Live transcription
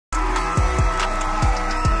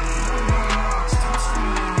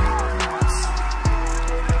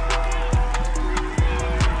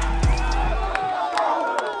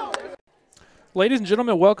Ladies and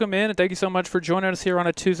gentlemen, welcome in, and thank you so much for joining us here on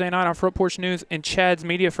a Tuesday night on Front Porch News and Chad's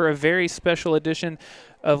Media for a very special edition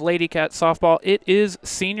of Lady Cat Softball. It is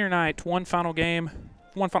senior night, one final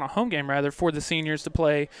home game rather, for the seniors to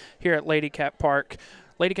play here at Lady Cat Park.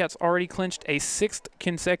 Lady Cat's already clinched a 6th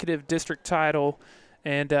consecutive district title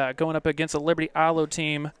and going up against a Liberty-Eylau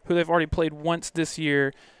team who they've already played once this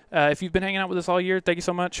year. If you've been hanging out with us all year, thank you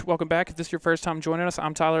so much. Welcome back. If this is your first time joining us,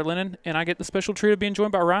 I'm Tyler Lennon, and I get the special treat of being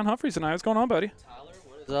joined by Ryan Humphries tonight. What's going on, buddy? Tyler,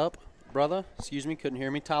 what is up, brother? Excuse me, couldn't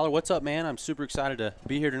hear me. Tyler, what's up, man? I'm super excited to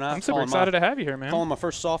be here tonight. I'm super excited to have you here, man. Calling my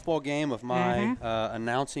first softball game of my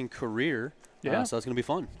announcing career. Yeah. So it's going to be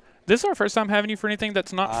fun. This is our first time having you for anything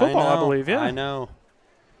that's not football, I believe. Yeah. I know.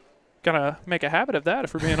 Gotta make a habit of that,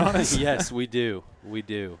 if we're being honest. Yes, we do. We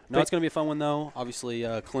do. No, it's going to be a fun one though. Obviously,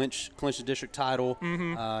 clinch the district title,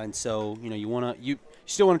 and so you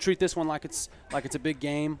still want to treat this one like it's a big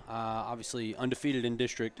game. Obviously, undefeated in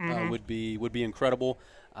district would be incredible,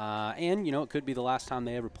 and it could be the last time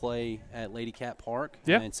they ever play at Lady Cat Park.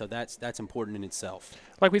 Yeah. And so that's important in itself.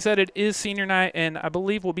 Like we said, it is senior night, and I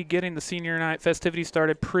believe we'll be getting the senior night festivities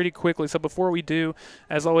started pretty quickly. So before we do,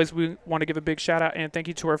 as always, we want to give a big shout-out and thank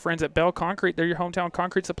you to our friends at Bell Concrete. They're your hometown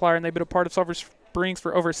concrete supplier, and they've been a part of Sulphur Springs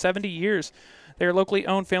for over 70 years. They are locally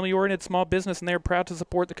owned, family-oriented small business, and they are proud to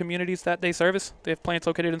support the communities that they service. They have plants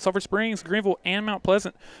located in Sulphur Springs, Greenville, and Mount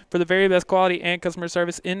Pleasant. For the very best quality and customer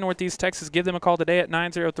service in Northeast Texas, give them a call today at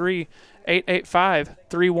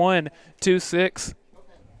 903-885-3126.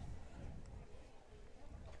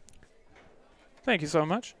 Thank you so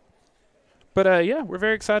much. But, yeah, we're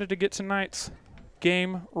very excited to get tonight's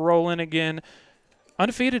game rolling again.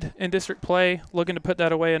 Undefeated in district play, looking to put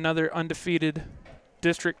that away, another undefeated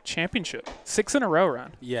district championship. 6 in a row,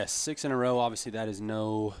 Ron. Yes, 6 in a row. Obviously, that is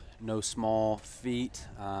no small feat.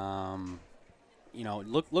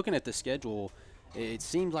 Looking at the schedule, it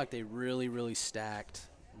seems like they really stacked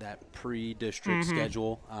that pre-district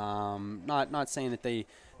schedule. Not saying that they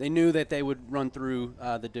knew that they would run through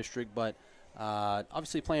the district, but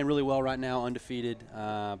obviously playing really well right now, undefeated.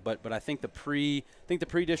 But I think the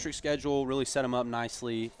pre-district schedule really set them up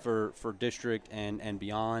nicely for district and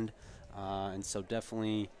beyond. And so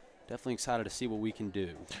definitely excited to see what we can do.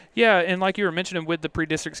 Yeah, and like you were mentioning with the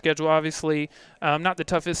pre-district schedule, obviously not the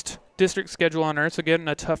toughest district schedule on earth, so getting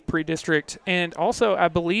a tough pre-district. And also, I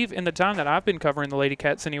believe in the time that I've been covering the Lady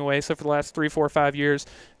Cats anyway, so for the last 3, 4, 5 years,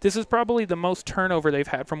 this is probably the most turnover they've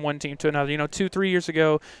had from one team to another. 2, 3 years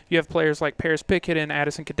ago, you have players like Paris Pickett and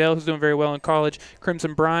Addison Cadell, who's doing very well in college,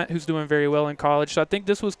 Crimson Bryant, who's doing very well in college. So I think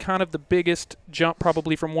this was kind of the biggest jump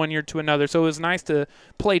probably from one year to another. So it was nice to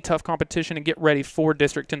play tough competition and get ready for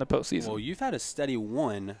district in the postseason. Well, you've had a steady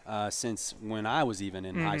one since when I was even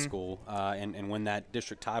in high school, and when that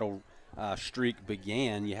district title streak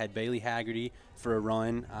began. You had Bailey Haggerty for a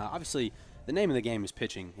run. Obviously, the name of the game is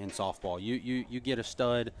pitching in softball. You get a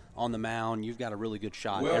stud on the mound, you've got a really good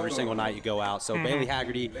shot every single night you go out. So Bailey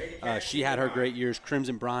Haggerty, she had her great years.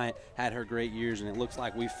 Crimson Bryant had her great years, and it looks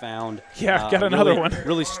like we found got another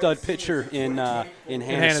really stud pitcher in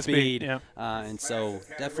Hannah Speed. Yeah. And so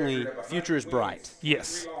definitely future is bright.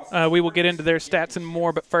 Yes. We will get into their stats and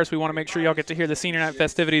more, but first we want to make sure y'all get to hear the senior night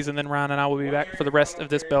festivities, and then Ryan and I will be back for the rest of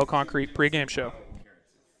this Bell Concrete pregame show.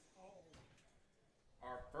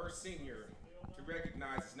 Our first senior to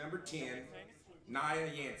recognize is number 10, Nia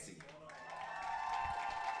Yancey.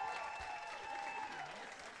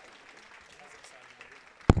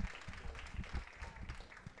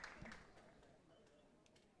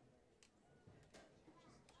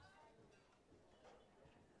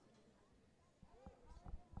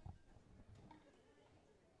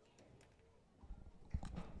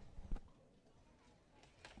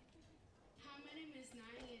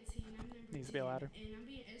 Needs to be louder. And I'm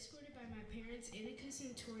being escorted by my parents, Annika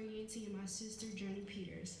Tori Yancey, and my sister, Journey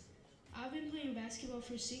Peters. I've been playing basketball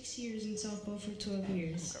for 6 years and softball for 12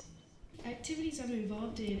 years. Okay. Activities I'm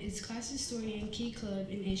involved in is Class Historian, Key Club,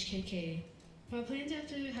 and HKK. My plans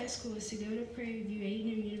after high school is to go to Prairie View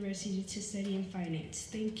A&M University to study in finance.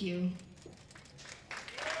 Thank you.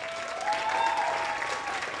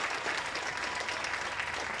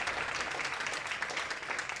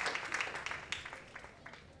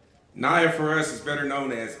 Nia for us is better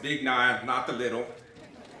known as Big Nia, not the little.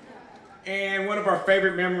 And one of our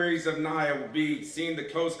favorite memories of Nia will be seeing the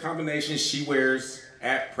close combinations she wears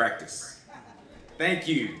at practice. Thank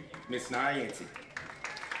you, Miss Nia Yancey.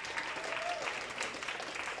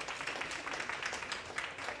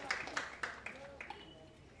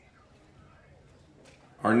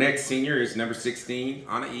 Our next senior is number 16,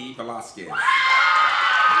 Anaí Velasquez.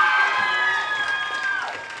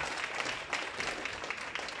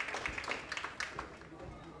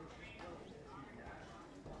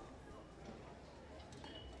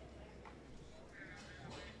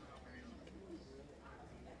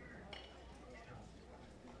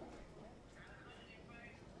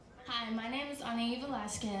 Anaí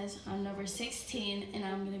Velasquez. I'm number 16, and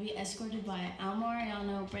I'm going to be escorted by Alma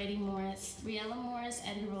Ariano, Brady Morris, Riella Morris,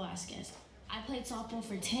 Edgar Velasquez. I played softball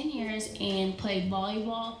for 10 years and played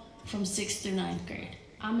volleyball from 6th through 9th grade.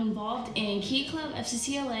 I'm involved in Key Club,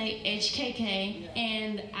 FCCLA, HKK,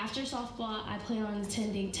 and after softball, I plan on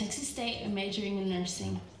attending Texas State and majoring in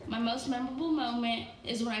nursing. My most memorable moment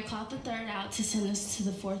is when I caught the third out to send us to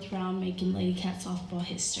the 4th round, making Lady Cat softball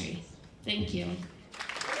history. Thank you.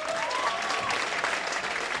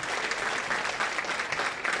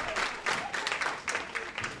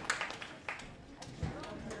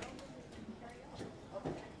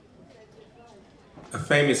 A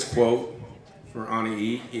famous quote for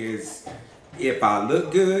Anaí is, "If I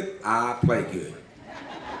look good, I play good."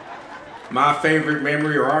 My favorite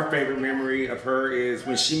memory, or our favorite memory of her, is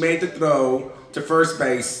when she made the throw to first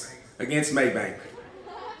base against Maybank.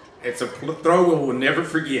 It's a throw we will never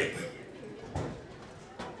forget.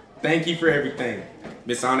 Thank you for everything,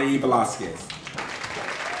 Miss Anaí Velasquez.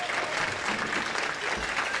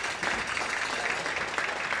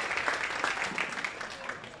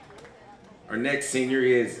 Our next senior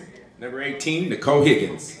is number 18, Nicole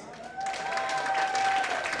Higgins.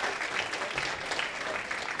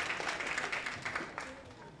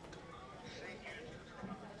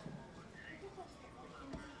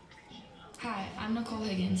 Hi, I'm Nicole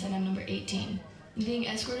Higgins, and I'm number 18. I'm being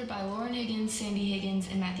escorted by Lauren Higgins, Sandy Higgins,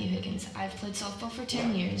 and Matthew Higgins. I've played softball for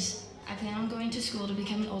 10 years. I plan on going to school to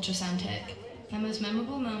become an ultrasound tech. My most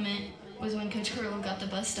memorable moment was when Coach Carrillo got the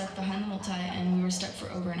bus stuck behind the multi, and we were stuck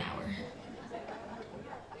for over an hour.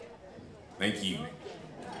 Thank you.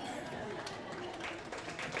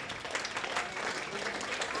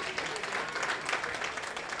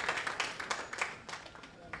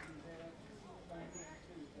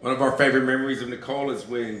 One of our favorite memories of Nicole is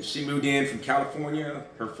when she moved in from California.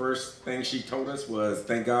 Her first thing she told us was,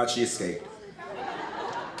 "Thank God she escaped."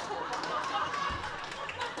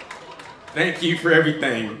 Thank you for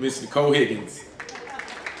everything, Miss Nicole Higgins.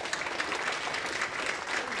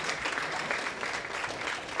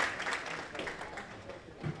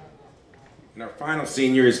 And our final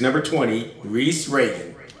senior is number 20, Reese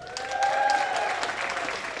Reagan.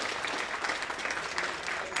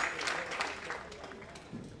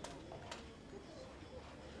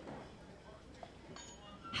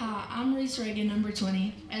 Hi, I'm Reese Reagan, number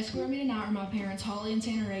 20. Escort me tonight are my parents, Holly and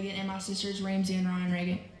Tanner Reagan, and my sisters, Ramsey and Ryan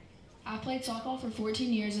Reagan. I played softball for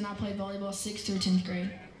 14 years, and I played volleyball 6th through 10th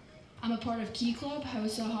grade. I'm a part of Key Club,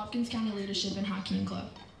 HOSA, Hopkins County Leadership, and Hockey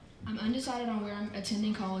Club. I'm undecided on where I'm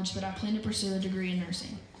attending college, but I plan to pursue a degree in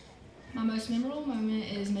nursing. My most memorable moment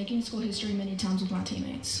is making school history many times with my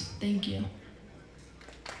teammates. Thank you.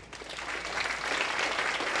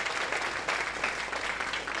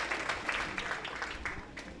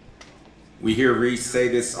 We hear Reese say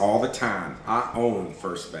this all the time: "I own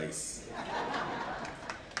first base."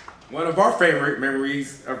 One of our favorite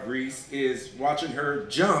memories of Reese is watching her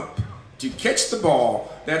jump to catch the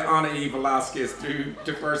ball that Anaí Velasquez threw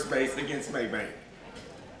to first base against Maybank.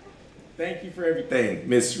 Thank you for everything,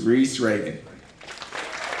 Miss Reese Reagan.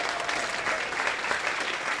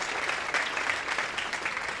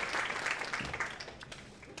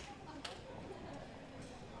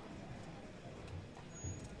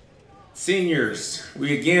 Seniors,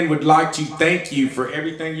 we again would like to thank you for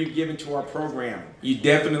everything you've given to our program. You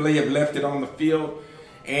definitely have left it on the field.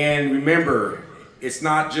 And remember, it's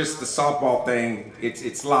not just the softball thing,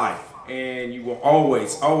 it's life. And you will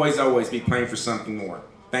always, always, always be playing for something more.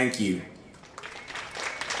 Thank you.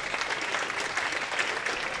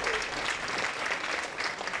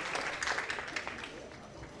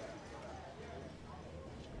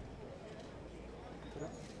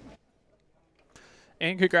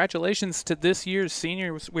 And congratulations to this year's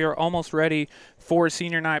seniors. We are almost ready for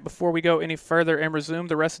senior night. Before we go any further and resume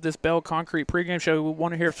the rest of this Bell Concrete pregame show, we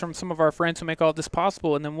want to hear from some of our friends who make all this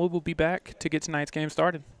possible, and then we will be back to get tonight's game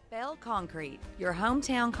started. Bell Concrete, your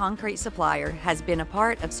hometown concrete supplier, has been a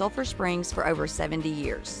part of Sulphur Springs for over 70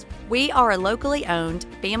 years. We are a locally owned,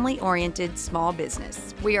 family-oriented small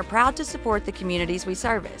business. We are proud to support the communities we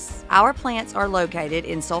service. Our plants are located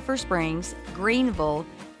in Sulphur Springs, Greenville,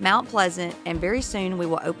 Mount Pleasant, and very soon we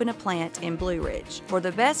will open a plant in Blue Ridge. For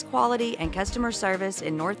the best quality and customer service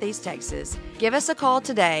in Northeast Texas, give us a call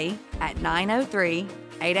today at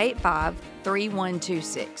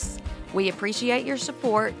 903-885-3126. We appreciate your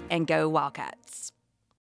support, and go Wildcats.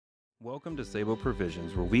 Welcome to Sabo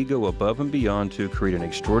Provisions, where we go above and beyond to create an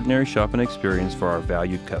extraordinary shopping experience for our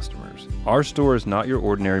valued customers. Our store is not your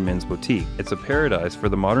ordinary men's boutique. It's a paradise for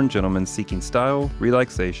the modern gentleman seeking style,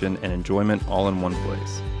 relaxation, and enjoyment all in one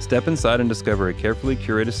place. Step inside and discover a carefully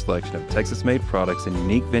curated selection of Texas-made products and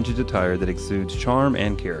unique vintage attire that exudes charm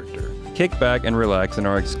and character. Kick back and relax in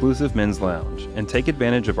our exclusive men's lounge and take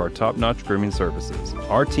advantage of our top-notch grooming services.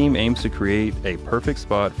 Our team aims to create a perfect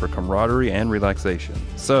spot for camaraderie and relaxation.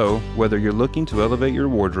 So, whether you're looking to elevate your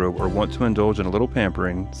wardrobe or want to indulge in a little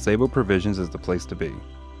pampering, Sabo Provisions is the place to be.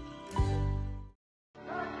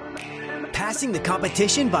 Passing the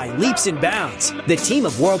competition by leaps and bounds. The team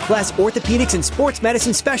of world-class orthopedics and sports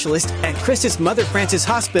medicine specialists at Christus Mother Frances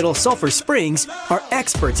Hospital, Sulphur Springs, are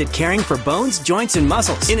experts at caring for bones, joints, and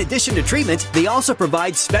muscles. In addition to treatment, they also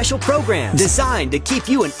provide special programs designed to keep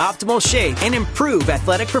you in optimal shape and improve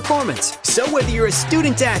athletic performance. So whether you're a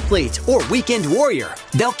student athlete or weekend warrior,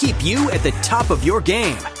 they'll keep you at the top of your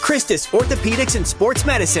game. Christus Orthopedics and Sports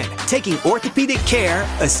Medicine, taking orthopedic care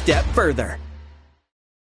a step further.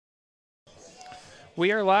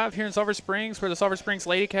 We are live here in Sulphur Springs, where the Sulphur Springs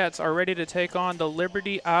Lady Cats are ready to take on the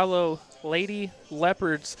Liberty-Eylau Lady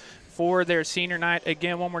Leopards for their senior night.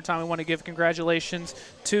 Again, one more time, we want to give congratulations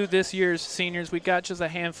to this year's seniors. We got just a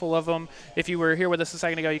handful of them. If you were here with us a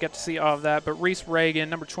second ago, you got to see all of that. But Reese Reagan,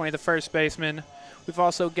 number 20, the first baseman. We've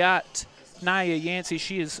also got Naya Yancey.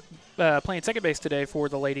 She is playing second base today for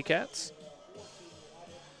the Lady Cats.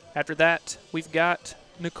 After that, we've got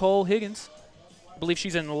Nicole Higgins. I believe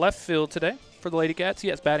she's in left field today for the Lady Cats.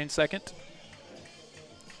 Yes, batting second.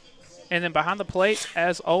 And then behind the plate,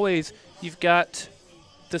 as always, you've got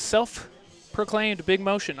the self-proclaimed big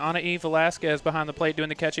motion, Anaí Velasquez, behind the plate doing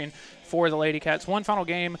the catching for the Lady Cats. One final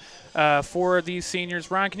game for these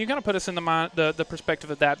seniors. Ryan, can you kind of put us in the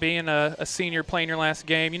perspective of that, being a senior playing your last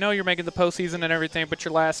game? You know you're making the postseason and everything, but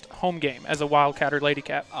your last home game as a Wildcat or Lady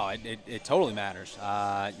Cat. Oh, it totally matters.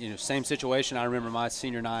 Same situation. I remember my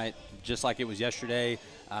senior night just like it was yesterday.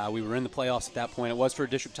 We were in the playoffs at that point. It was for a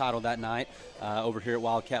district title that night over here at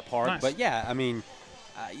Wildcat Park. Nice. But, yeah, I mean,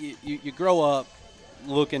 you grow up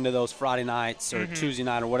looking to those Friday nights or Tuesday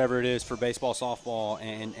night or whatever it is for baseball, softball,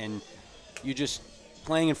 and you just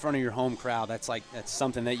playing in front of your home crowd. That's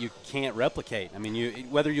something that you can't replicate. I mean,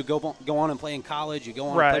 whether you go on and play in college, you go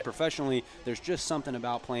on and play professionally, there's just something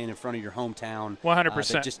about playing in front of your hometown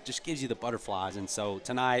 100%. That just gives you the butterflies. And so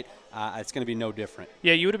tonight, it's going to be no different.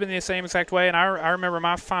 Yeah, you would have been the same exact way. And I remember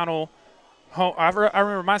my final I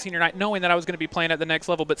remember my senior night knowing that I was going to be playing at the next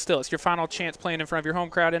level, but still, it's your final chance playing in front of your home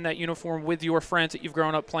crowd in that uniform with your friends that you've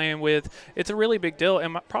grown up playing with. It's a really big deal,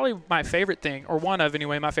 and probably my favorite thing, or one of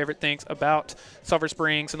anyway, my favorite things about Sulphur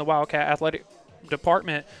Springs and the Wildcat Athletic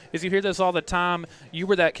Department is you hear this all the time. You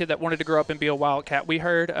were that kid that wanted to grow up and be a Wildcat. We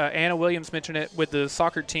heard Anna Williams mention it with the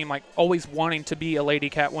soccer team, like always wanting to be a Lady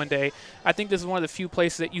Cat one day. I think this is one of the few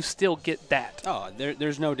places that you still get that. Oh,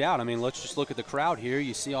 there's no doubt. I mean, let's just look at the crowd here.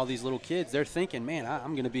 You see all these little kids. They're thinking, man,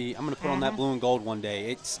 I'm going to put on that blue and gold one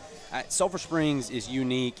day. Sulphur Springs is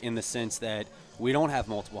unique in the sense that we don't have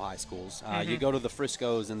multiple high schools. You go to the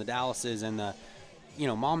Friscos and the Dallases and the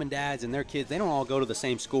mom and dads and their kids, they don't all go to the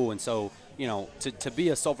same school. And so, to be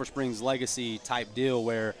a Sulphur Springs legacy type deal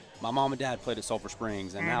where my mom and dad played at Sulphur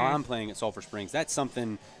Springs and now I'm playing at Sulphur Springs, that's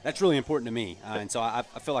something that's really important to me. And so I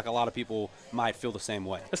feel like a lot of people might feel the same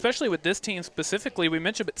way. Especially with this team specifically, we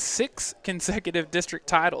mentioned but 6 consecutive district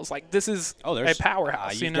titles. Like, this is a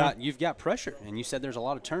powerhouse. You've got pressure, and you said there's a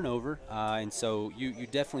lot of turnover, and so you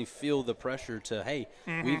definitely feel the pressure to, hey,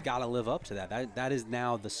 we've got to live up to that. That is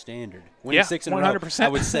now the standard. Winning 6 in a row, I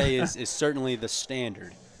would say, is certainly the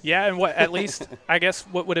standard. Yeah, and at least, I guess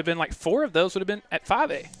what would have been like 4 of those would have been at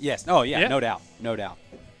 5A. Yes. Oh, yeah, no doubt.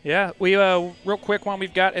 Yeah, we real quick, while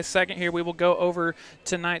we've got a second here, we will go over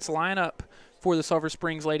tonight's lineup for the Sulphur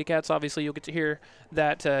Springs Lady Cats. Obviously, you'll get to hear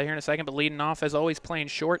that here in a second, but leading off, as always, playing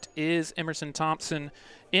short is Emerson Thompson.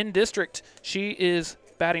 In district, she is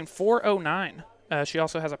batting .409. She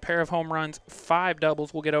also has a pair of home runs, 5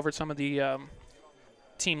 doubles. We'll get over some of the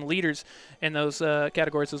team leaders in those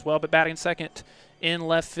categories as well, but batting second in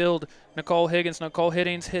left field, Nicole Higgins. Nicole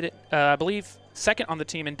Higgins hit it, I believe, second on the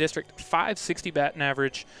team in district, .560 batting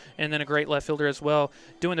average, and then a great left fielder as well.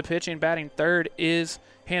 Doing the pitching, batting third is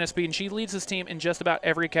Hannah Speed, and she leads this team in just about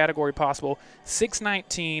every category possible.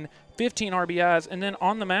 619, 15 RBIs, and then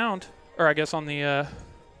on the mound, or I guess on the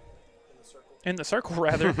in the circle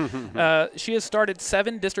rather, she has started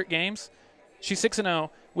 7 district games. She's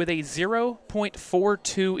 6-0 with a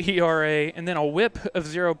 0.42 ERA and then a whip of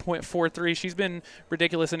 0.43. She's been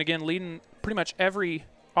ridiculous, and again, leading pretty much every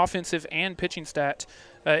offensive and pitching stat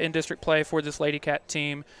in district play for this Lady Cat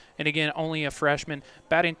team. And again, only a freshman.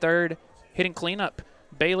 Batting third, hitting cleanup,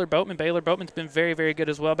 Baylor Boatman. Baylor Boatman's been very, very good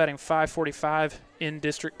as well, batting .545 in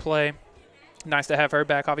district play. Nice to have her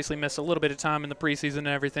back. Obviously missed a little bit of time in the preseason and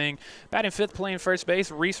everything. Batting fifth, playing first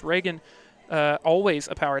base, Reese Reagan, always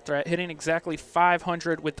a power threat, hitting exactly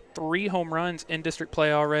 .500 with 3 home runs in district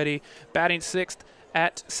play already. Batting sixth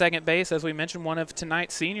at second base, as we mentioned, one of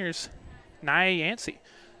tonight's seniors, Nia Yancey.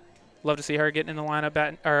 Love to see her getting in the lineup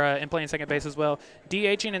and playing second base as well.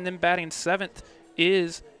 DHing and then batting seventh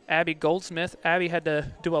is Abby Goldsmith. Abby had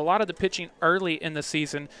to do a lot of the pitching early in the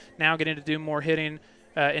season, now getting to do more hitting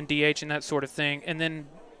and DH and that sort of thing. And then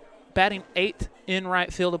batting eighth in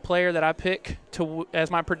right field, a player that I pick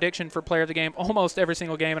as my prediction for player of the game almost every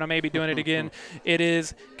single game, and I may be doing it again. It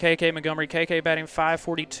is KK Montgomery. KK batting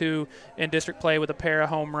 .542 in district play with a pair of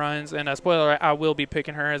home runs. And a spoiler, I will be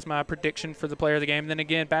picking her as my prediction for the player of the game. And then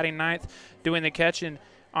again, batting ninth, doing the catching,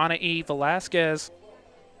 Ana E. Velasquez.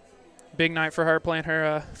 Big night for her, playing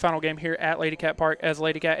her final game here at Lady Cat Park as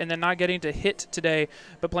Lady Cat. And then not getting to hit today,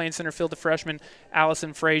 but playing center field, the freshman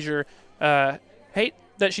Allison Frazier. Hate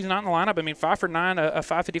that she's not in the lineup. I mean, 5 for 9, a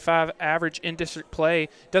 .555 average in district play.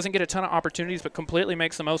 Doesn't get a ton of opportunities, but completely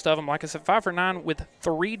makes the most of them. Like I said, 5 for 9 with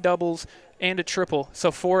 3 doubles and a triple.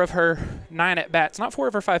 So 4 of her 9 at-bats, not 4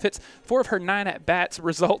 of her 5 hits, 4 of her 9 at-bats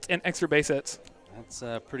result in extra base hits. That's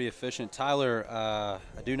pretty efficient. Tyler,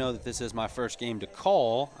 I do know that this is my first game to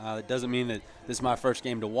call. It doesn't mean that this is my first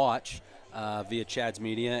game to watch via Chad's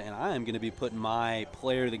Media, and I am going to be putting my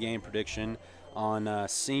player of the game prediction on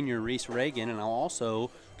senior Reese Reagan, and I'll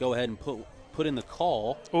also go ahead and put in the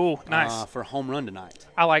call. Ooh, nice. For home run tonight.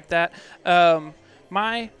 I like that.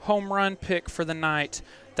 My home run pick for the night,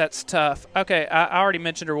 that's tough. Okay, I already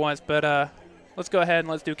mentioned her once, but let's go ahead and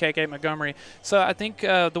let's do KK Montgomery. So I think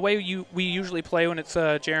the way we usually play when it's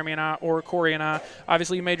Jeremy and I or Corey and I,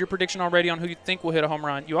 obviously you made your prediction already on who you think will hit a home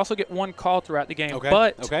run. You also get 1 call throughout the game. Okay.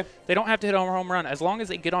 But they don't have to hit a home run. As long as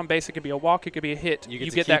they get on base, it could be a walk, it could be a hit. You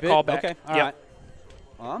get that call back. Okay, all right.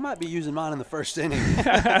 Well, I might be using mine in the first inning.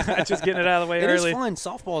 Just getting it out of the way early. It is fun.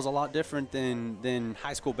 Softball is a lot different than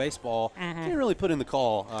high school baseball. You can't really put in the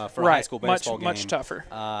call for a high school baseball game. Much tougher.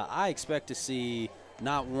 I expect to see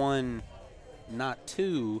not 1, not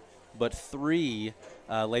 2, but 3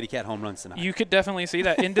 Lady Cat home runs tonight. You could definitely see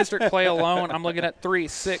that. In district play alone, I'm looking at 3,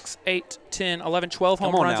 6, 8, 10, 11, 12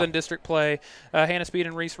 home runs in district play. Hannah Speed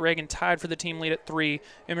and Reese Reagan tied for the team lead at 3.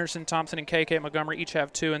 Emerson Thompson and KK Montgomery each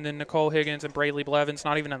have 2, and then Nicole Higgins and Braylee Blevins,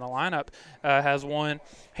 not even in the lineup, has 1.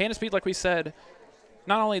 Hannah Speed, like we said,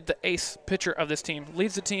 not only the ace pitcher of this team,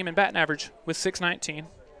 leads the team in batting average with .619.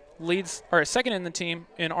 Leads or second in the team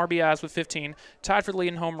in RBIs with 15, tied for the lead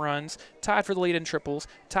in home runs, tied for the lead in triples,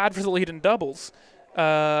 tied for the lead in doubles.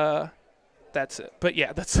 That's it. But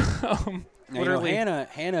yeah, that's literally.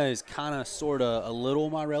 Hannah is kind of, sort of, a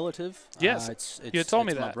little my relative. Yes, you told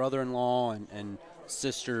me that. My brother-in-law and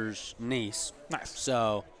sister's niece. Nice.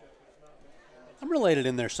 So I'm related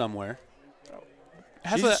in there somewhere.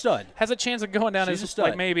 She's a stud. Has a chance of going down She's as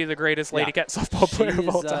like maybe the greatest Lady Cat softball player of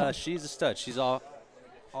all time. She's a stud. She's off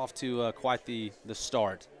to quite the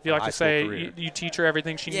start. You like to say you teach her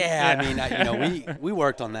everything she needs? Yeah, I mean, we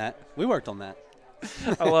worked on that.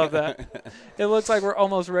 I love that. It looks like we're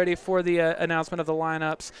almost ready for the announcement of the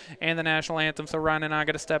lineups and the national anthem. So Ryan and I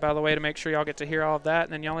got to step out of the way to make sure y'all get to hear all of that,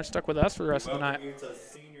 and then y'all are stuck with us for the rest of the night. It's a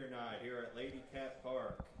senior night here at Lady Cat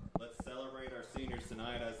Park. Let's celebrate our seniors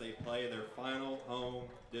tonight as they play their final home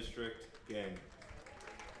district game.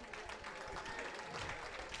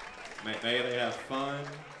 May they have fun,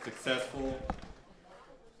 successful,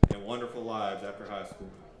 and wonderful lives after high school.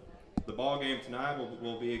 The ball game tonight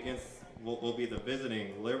will be the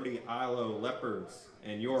visiting Liberty-Eylau Leopards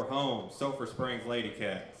and your home Sulphur Springs Lady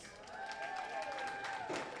Cats.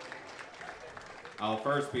 I'll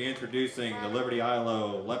first be introducing the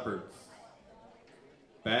Liberty-Eylau Leopards.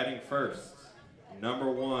 Batting first, number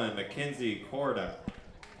 1, Mackenzie Corda.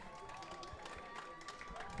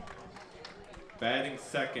 Batting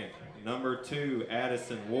second, number 2,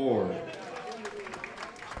 Addison Ward.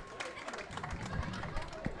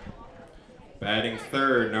 Batting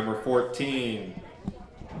third, number 14,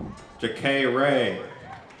 Jakay Ray.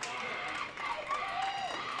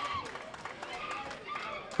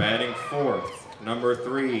 Batting fourth, number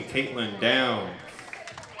 3, Caitlin Downs.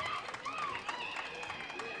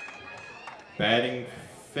 Batting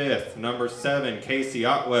fifth, number 7, Casey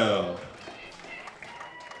Otwell.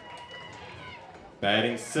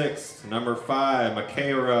 Batting sixth, number 5,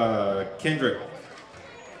 Makaira Kendrick.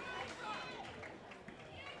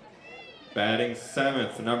 Batting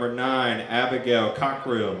seventh, number 9, Abigail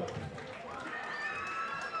Cockrill.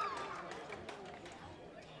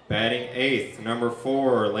 Batting 8th, number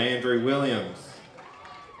 4, Landry Williams.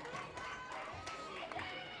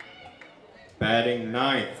 Batting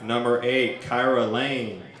 9th, number 8, Kyra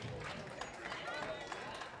Lane.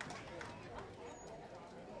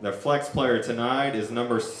 The flex player tonight is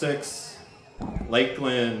number 6,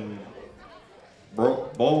 Lakeland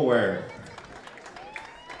Bolware.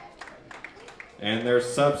 And their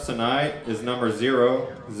subs tonight is number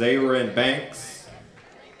 0, Zayrin Banks.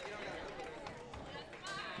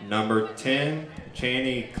 Number 10,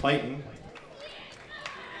 Chaney Clayton.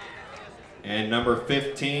 And number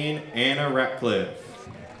 15, Anna Ratcliffe.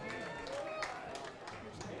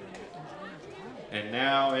 And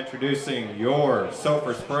now introducing your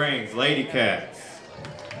Sulphur Springs Lady Cats.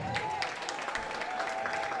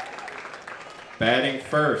 Batting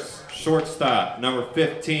first, shortstop, number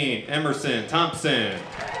 15, Emerson Thompson.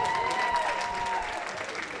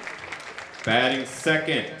 Batting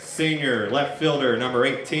second, senior left fielder, number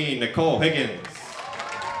 18, Nicole Higgins.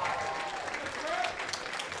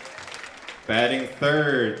 Batting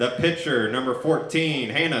third, the pitcher, number 14,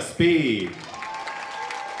 Hannah Speed.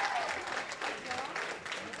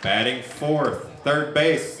 Batting fourth, third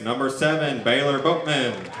base, number 7, Baylor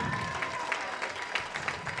Boatman.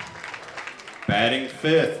 Batting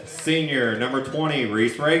fifth, senior, number 20,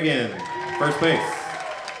 Reese Reagan, first base.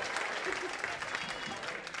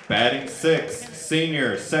 Batting sixth,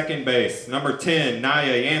 senior, second base, number 10,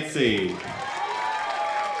 Naya Yancey.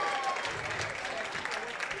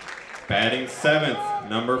 Batting seventh,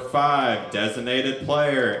 number 5, designated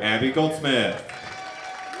player, Abby Goldsmith.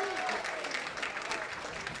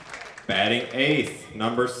 Batting eighth,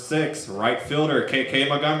 number 6, right fielder, KK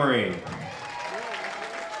Montgomery.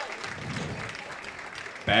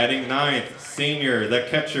 Batting ninth, senior, the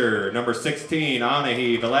catcher, number 16,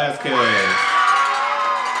 Anahi Velasquez.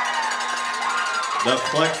 The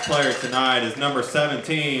flex player tonight is number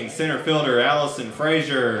 17, center fielder, Allison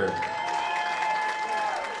Frazier.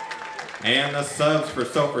 And the subs for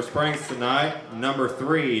Sulphur Springs tonight, number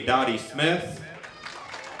 3, Dottie Smith.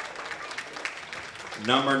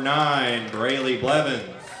 Number 9, Braylee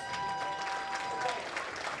Blevins.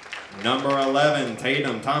 Number 11,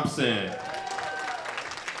 Tatum Thompson.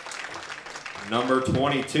 Number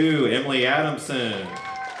 22, Emily Adamson.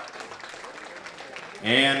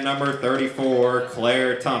 And number 34,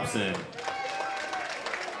 Claire Thompson.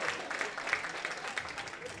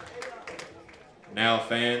 Now,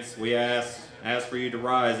 fans, we ask for you to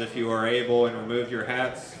rise if you are able and remove your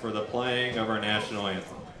hats for the playing of our national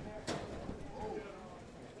anthem.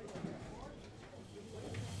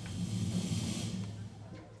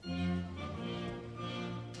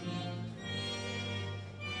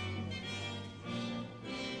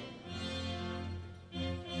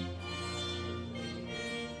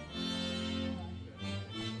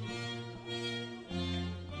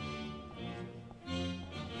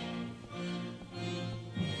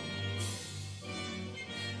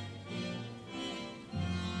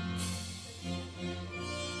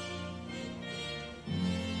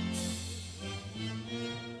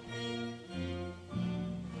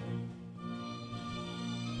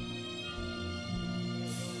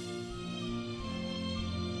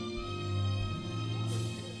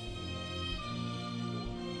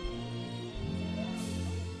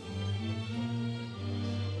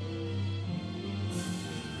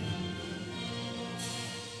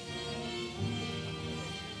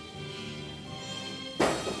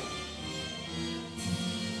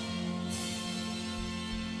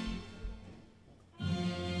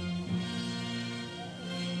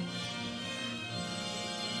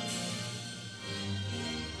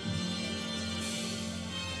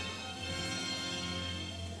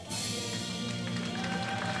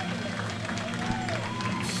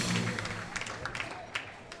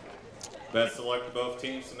 Best of luck to both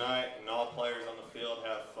teams tonight, and all players on the field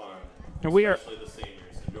have fun. And we are especially the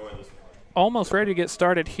seniors. Enjoy this one. Almost ready to get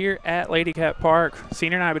started here at Lady Cat Park.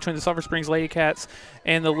 Senior night between the Sulphur Springs Lady Cats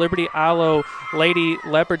and the Liberty-Eylau Lady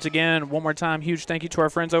Leopards. Again, one more time, huge thank you to our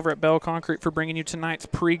friends over at Bell Concrete for bringing you tonight's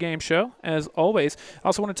pregame show, as always. I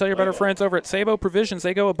also want to tell you about our friends over at Sabo Provisions.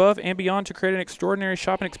 They go above and beyond to create an extraordinary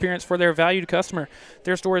shopping experience for their valued customer.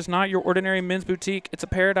 Their store is not your ordinary men's boutique. It's a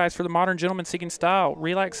paradise for the modern gentleman seeking style,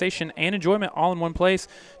 relaxation, and enjoyment all in one place.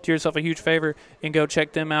 Do yourself a huge favor and go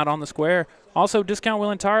check them out on the square. Also, Discount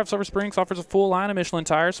Wheel and Tire of Sulphur Springs offers a full line of Michelin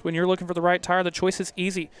tires. When you're looking for the right tire, the choice is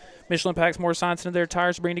easy. Michelin packs more science into their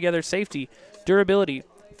tires to bring together safety, durability,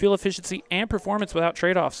 fuel efficiency, and performance without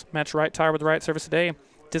trade-offs. Match the right tire with the right service today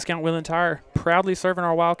Discount Wheel and Tire, proudly serving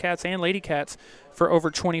our Wildcats and Lady Cats for over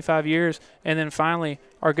 25 years. And then finally,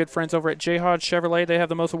 our good friends over at J. Hodge Chevrolet. They have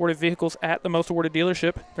the most awarded vehicles at the most awarded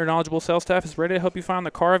dealership. Their knowledgeable sales staff is ready to help you find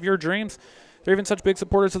the car of your dreams. They're even such big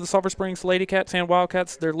supporters of the Sulphur Springs Lady Cats and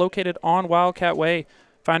Wildcats. They're located on Wildcat Way.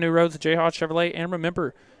 Find new roads at J. Hodge Chevrolet. And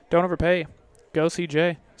remember, don't overpay. Go see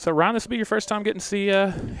Jay. So, Ryan, this will be your first time getting to see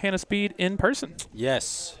Hannah Speed in person.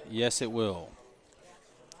 Yes. Yes, it will.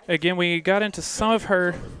 Again, we got into some of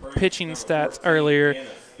her pitching stats earlier,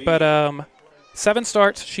 but 7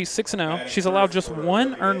 starts, she's 6-0. She's allowed just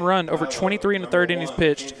 1 earned run over 23 and a third innings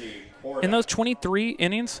pitched. In those 23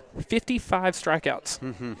 innings, 55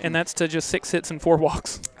 strikeouts, and that's to just 6 hits and 4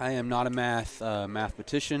 walks. I am not a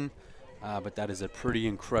mathematician, but that is a pretty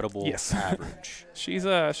incredible average. She's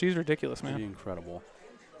ridiculous, man. Pretty incredible.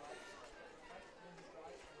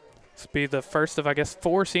 This will be the first of, I guess,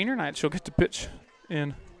 4 senior nights she'll get to pitch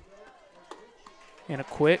in. And a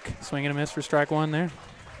quick swing and a miss for strike 1 there.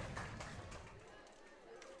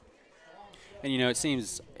 And, it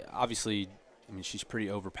seems, obviously, she's pretty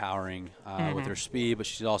overpowering with her speed, but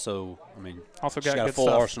she's also, she's got a full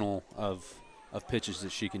arsenal of pitches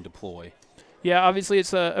that she can deploy. Yeah, obviously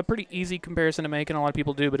it's a pretty easy comparison to make, and a lot of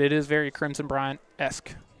people do, but it is very Crimson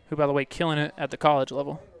Bryant-esque, who, by the way, killing it at the college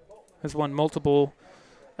level. Has won multiple,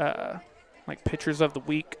 pitchers of the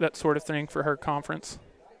week, that sort of thing for her conference.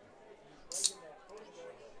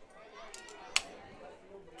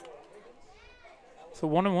 So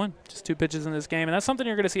 1-1, just 2 pitches in this game. And that's something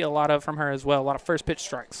you're going to see a lot of from her as well, a lot of first pitch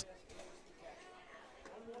strikes.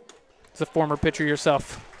 As a former pitcher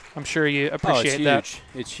yourself, I'm sure you appreciate that.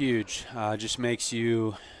 It's huge. Just makes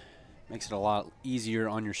it a lot easier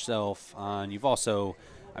on yourself. And you've also,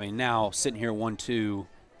 now sitting here 1-2,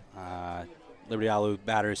 Liberty-Eylau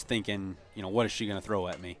batter is thinking, what is she going to throw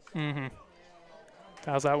at me? Mm-hmm.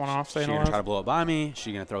 How's that one off? She's going to try to blow it by me.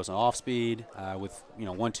 She's going to throw some off speed with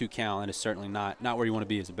 1-2 count. That is certainly not where you want to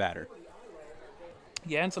be as a batter.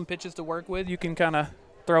 Yeah, and some pitches to work with. You can kind of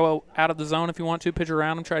throw out of the zone if you want to, pitch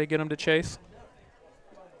around and try to get them to chase.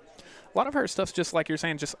 A lot of her stuff's just like you're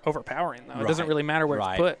saying, just overpowering though. It doesn't really matter where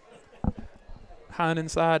it's put. High and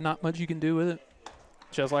inside, not much you can do with it.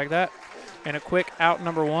 Just like that. And a quick out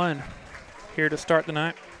number 1 here to start the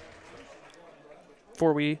night.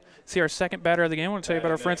 Before we see our second batter of the game, I want to tell you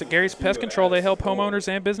about our friends at Gary's Pest Control. They help homeowners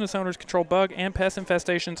and business owners control bug and pest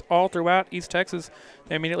infestations all throughout East Texas.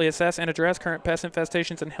 They immediately assess and address current pest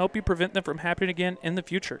infestations and help you prevent them from happening again in the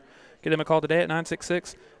future. Give them a call today at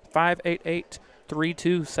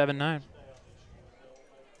 966-588-3279.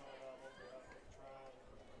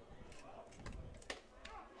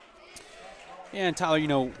 Yeah, and Tyler,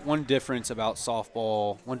 one difference about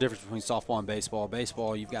softball, one difference between softball and baseball.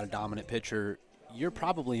 Baseball, you've got a dominant pitcher. You're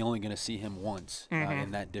probably only going to see him once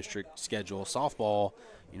in that district schedule. Softball,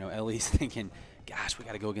 Ellie's thinking, gosh, we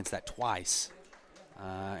got to go against that twice.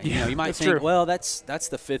 You might think, true. Well, that's the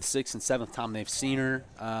 5th, 6th, and 7th time they've seen her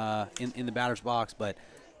in the batter's box, but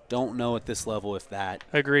don't know at this level if that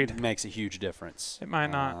makes a huge difference. It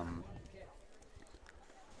might not.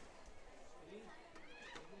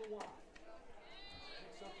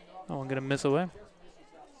 Oh, I'm going to miss away.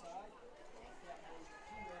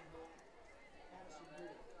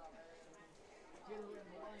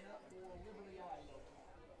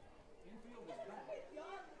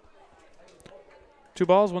 Two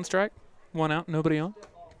balls, 1 strike, 1 out, nobody on.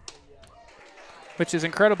 Which is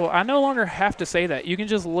incredible. I no longer have to say that. You can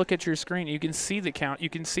just look at your screen. You can see the count. You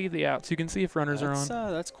can see the outs. You can see if runners are on.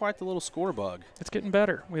 That's quite the little score bug. It's getting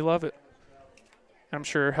better. We love it. I'm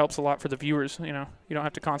sure it helps a lot for the viewers. You don't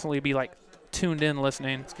have to constantly be tuned in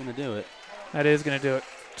listening. It's going to do it. That is going to do it.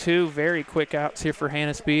 2 very quick outs here for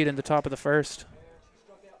Hannah Speed in the top of the first.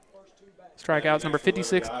 Strikeouts number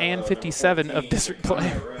 56 and 57 of district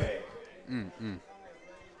play.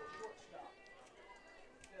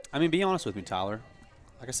 Be honest with me, Tyler.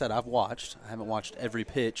 Like I said, I haven't watched every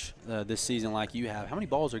pitch this season like you have. How many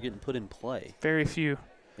balls are getting put in play? Very few.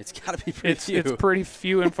 It's got to be pretty few. It's pretty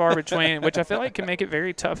few and far between, which I feel like can make it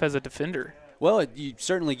very tough as a defender. Well, you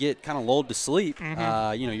certainly get kind of lulled to sleep. You're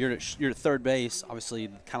at third base, obviously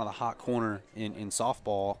kind of the hot corner in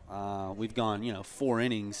softball. We've gone, 4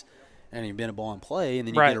 innings and you've been a ball in play, and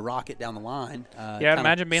then you get a rocket down the line. Yeah,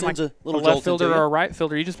 imagine being like a left fielder or a right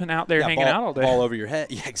fielder. You've just been out there hanging out all day. Ball over your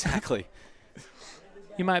head. Yeah, exactly.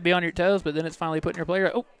 You might be on your toes, but then it's finally putting your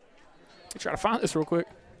player. Oh, let's try to find this real quick.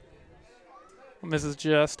 Misses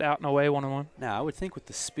just out and away, 1-1. Now, I would think with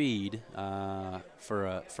the speed for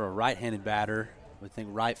a right-handed batter, I would think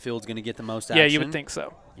right field's going to get the most action. Yeah, you would think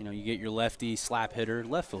so. You get your lefty slap hitter,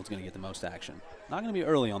 left field's going to get the most action. Not going to be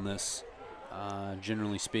early on this,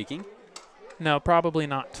 generally speaking. No, probably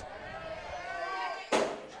not.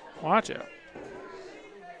 Watch out.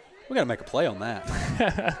 We got to make a play on that.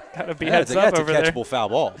 Got to be heads up over there. That's a catchable foul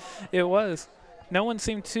ball. It was. No one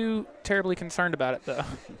seemed too terribly concerned about it, though.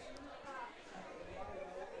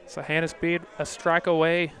 So Hannah Speed, a strike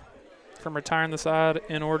away from retiring the side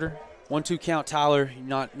in order. 1-2 count, Tyler.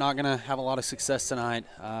 You're not going to have a lot of success tonight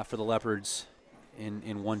for the Leopards in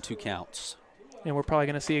 1-2 counts. And we're probably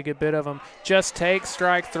going to see a good bit of them. Just take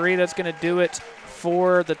strike 3. That's going to do it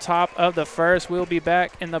for the top of the first. We'll be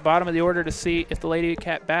back in the bottom of the order to see if the Lady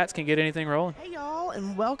Cat Bats can get anything rolling. Hey, y'all,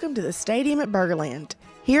 and welcome to the stadium at Burgerland.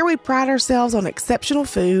 Here we pride ourselves on exceptional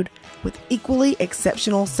food with equally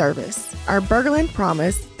exceptional service. Our Burgerland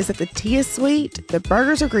promise is that the tea is sweet, the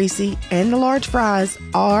burgers are greasy, and the large fries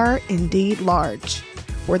are indeed large.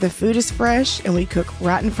 Where the food is fresh and we cook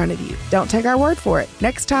right in front of you. Don't take our word for it.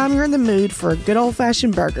 Next time you're in the mood for a good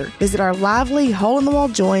old-fashioned burger, visit our lively hole-in-the-wall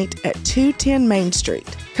joint at 210 Main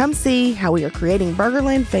Street. Come see how we are creating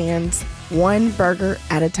Burgerland fans one burger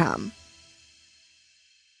at a time.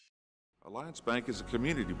 Alliance Bank is a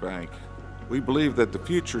community bank. We believe that the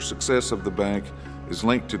future success of the bank is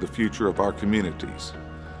linked to the future of our communities,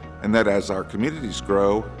 and that as our communities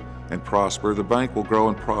grow and prosper, the bank will grow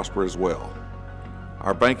and prosper as well.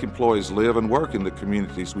 Our bank employees live and work in the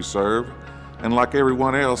communities we serve, and like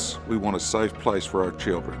everyone else, we want a safe place for our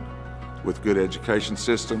children, with good education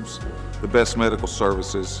systems, the best medical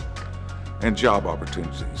services, and job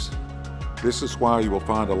opportunities. This is why you will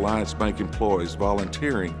find Alliance Bank employees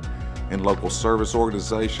volunteering in local service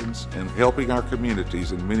organizations and helping our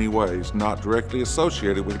communities in many ways not directly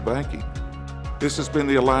associated with banking. This has been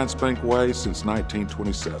the Alliance Bank way since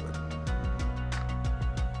 1927.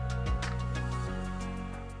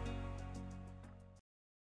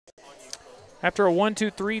 After a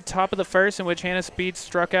 1-2-3 top of the first in which Hannah Speed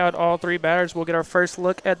struck out all 3 batters, we'll get our first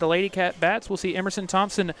look at the Lady Cat Bats. We'll see Emerson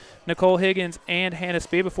Thompson, Nicole Higgins, and Hannah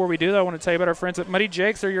Speed. Before we do that, I want to tell you about our friends at Muddy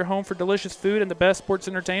Jake's. They're your home for delicious food and the best sports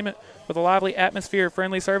entertainment with a lively atmosphere,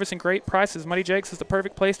 friendly service, and great prices. Muddy Jake's is the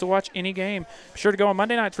perfect place to watch any game. Be sure to go on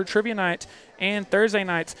Monday nights for trivia night and Thursday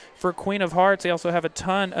nights for Queen of Hearts. They also have a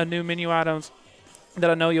ton of new menu items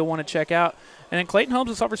that I know you'll want to check out. And then Clayton Homes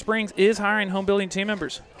of Sulphur Springs is hiring home building team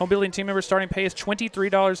members. Home building team members starting pay is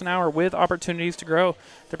 $23 an hour with opportunities to grow.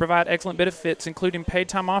 They provide excellent benefits, including paid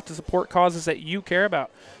time off to support causes that you care about.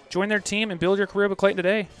 Join their team and build your career with Clayton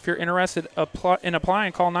today. If you're interested in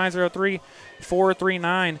applying, call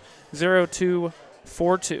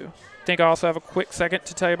 903-439-0242. I think I also have a quick second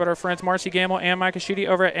to tell you about our friends Marcy Gamble and Micah Sheedy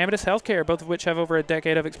over at Amethyst Healthcare, both of which have over a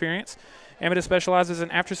decade of experience. Amethyst specializes in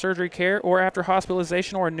after-surgery care or after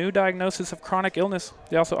hospitalization or a new diagnosis of chronic illness.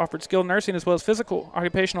 They also offered skilled nursing as well as physical,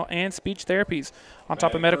 occupational, and speech therapies, on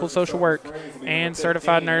top of medical social work and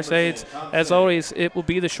certified nurse aides. As always, it will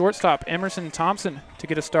be the shortstop, Emerson Thompson, to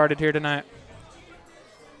get us started here tonight.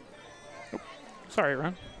 Oh, sorry,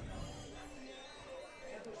 Ron.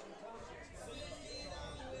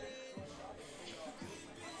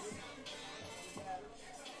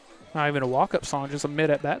 Not even a walk-up song, just a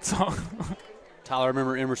mid-at-bat song. Tyler, I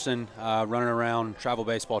remember Emerson running around travel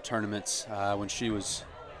baseball tournaments when she was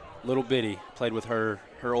little bitty. Played with her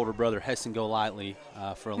older brother, Heston Golightly,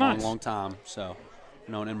 for a long time. So I've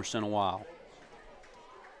known Emerson a while.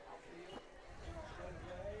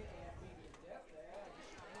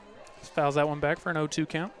 Just fouls that one back for an 0-2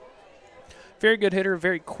 count. Very good hitter,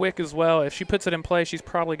 very quick as well. If she puts it in play, she's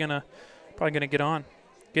probably gonna get on.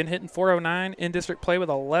 Getting hit in .409 in district play with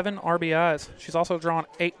 11 RBIs. She's also drawn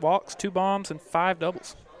 8 walks, 2 bombs, and 5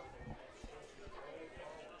 doubles.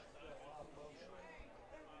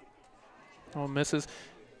 Oh, misses.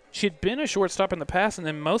 She had been a shortstop in the past and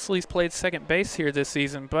then mostly played second base here this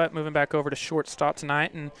season, but moving back over to shortstop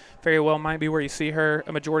tonight, and very well might be where you see her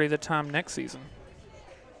a majority of the time next season.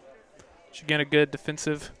 She's again a good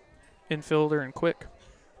defensive infielder and quick.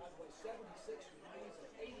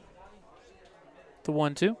 The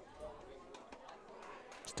 1-2.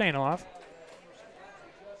 Staying alive.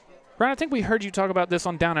 Brian, I think we heard you talk about this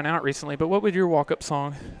on Down and Out recently, but what would your walk-up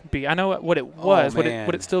song be? I know what it was. Would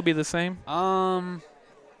it still be the same?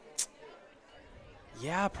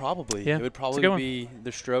 Yeah, probably. Yeah, it would probably be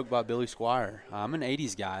The Stroke by Billy Squier. I'm an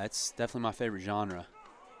 80s guy. That's definitely my favorite genre.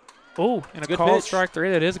 Oh, and a call strike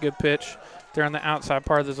 3. That is a good pitch. They're on the outside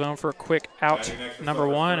part of the zone for a quick out number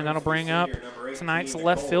 1, and that'll bring up tonight's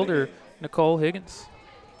left fielder, Nicole Higgins.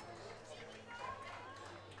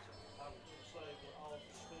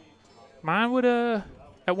 Mine would, at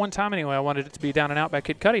one time anyway, I wanted it to be Down and Out by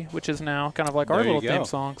Kid Cudi, which is now kind of like our little theme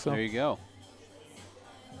song. So there you go.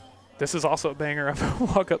 This is also a banger of a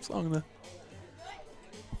walk-up song.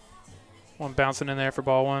 One bouncing in there for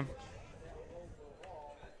ball 1.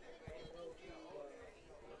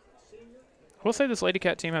 will say this Lady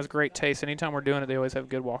Cat team has great taste. Anytime we're doing it, they always have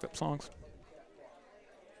good walk-up songs.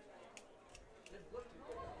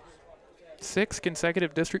 6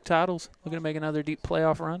 consecutive district titles. Looking to make another deep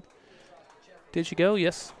playoff run. Did she go?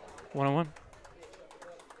 Yes. 1-1.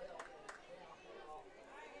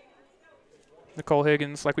 Nicole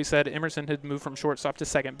Higgins, like we said, Emerson had moved from shortstop to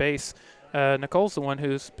second base. Nicole's the one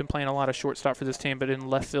who's been playing a lot of shortstop for this team, but in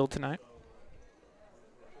left field tonight.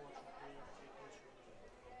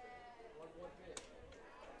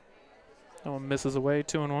 That one misses away,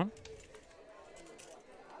 2-1.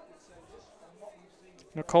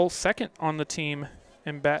 Nicole's second on the team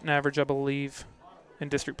in batting average, I believe, in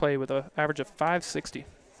district play with an average of .560.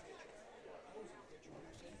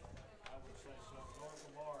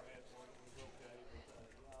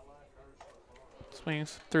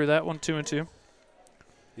 Swings through that one, 2-2.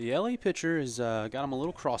 The LA pitcher has got him a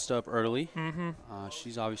little crossed up early.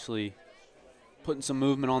 She's obviously putting some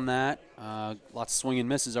movement on that. Lots of swing and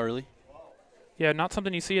misses early. Yeah, not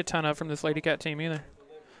something you see a ton of from this Lady Cat team either.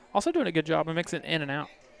 Also doing a good job of mixing in and out.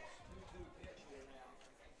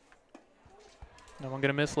 No one going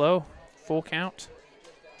to miss low. Full count.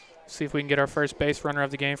 See if we can get our first base runner of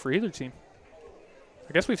the game for either team.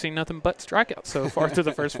 I guess we've seen nothing but strikeouts so far through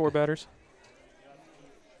the first 4 batters.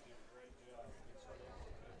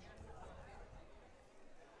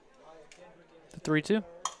 The 3-2.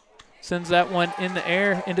 Sends that one in the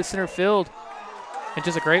air into center field. And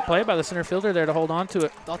just a great play by the center fielder there to hold on to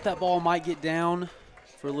it. Thought that ball might get down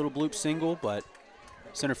for a little bloop single, but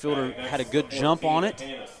center fielder had a good jump on it.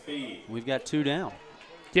 We've got 2 down.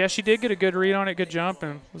 Yeah, she did get a good read on it, good jump,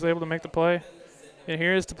 and was able to make the play. And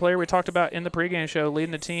here is the player we talked about in the pregame show,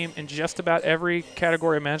 leading the team in just about every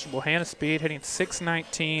category imaginable. Hannah Speed hitting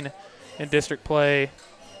 .619 in district play.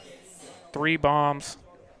 3 bombs,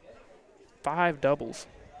 5 doubles,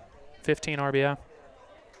 15 RBI.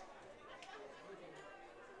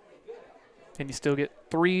 And you still get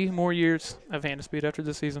 3 more years of Hannah Speed after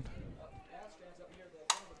this season.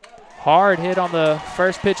 Hard hit on the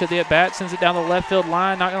first pitch of the at-bat, sends it down the left field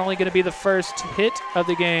line. Not only going to be the first hit of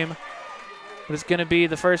the game, but it's going to be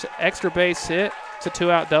the first extra base hit. It's a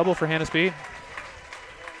 2-out double for Hannah Speed.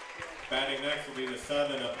 Batting next will be the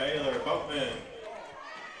 7 of Baylor Boatman.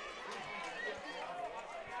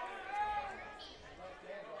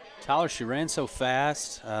 Tyler, she ran so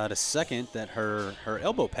fast to second that her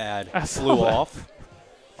elbow pad flew off.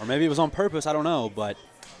 Or maybe it was on purpose, I don't know, but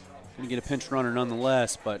going to get a pinch runner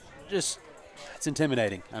nonetheless. But just, it's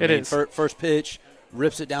intimidating. I mean, first pitch,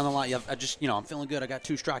 rips it down the line. I'm feeling good. I got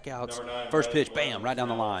 2 strikeouts. First pitch, bam, right down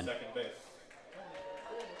the line.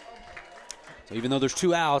 So even though there's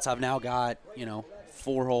 2 outs, I've now got,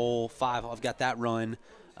 4-hole, 5. I've got that run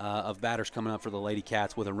of batters coming up for the Lady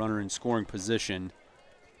Cats with a runner in scoring position.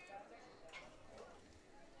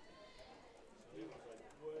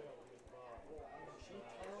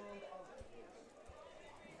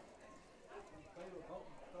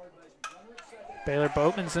 Baylor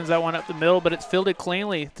Boatman sends that one up the middle, but it's fielded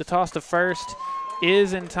cleanly. The toss to first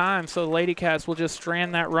is in time, so the Lady Cats will just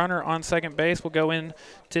strand that runner on second base. We'll go in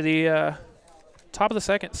to the top of the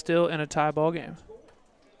second, still in a tie ball game.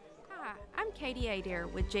 Hi, I'm Katie Adair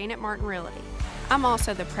with Janet Martin Realty. I'm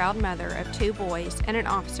also the proud mother of 2 boys and an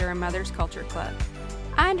officer in Mother's Culture Club.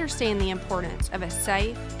 I understand the importance of a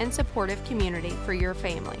safe and supportive community for your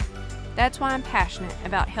family. That's why I'm passionate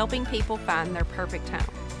about helping people find their perfect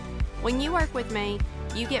home. When you work with me,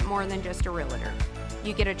 you get more than just a realtor.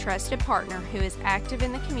 You get a trusted partner who is active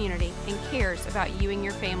in the community and cares about you and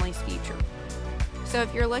your family's future. So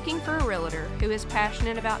if you're looking for a realtor who is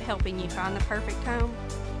passionate about helping you find the perfect home,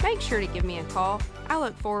 make sure to give me a call. I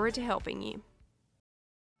look forward to helping you.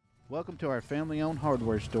 Welcome to our family-owned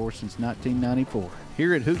hardware store since 1994.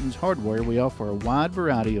 Here at Hooten's Hardware, we offer a wide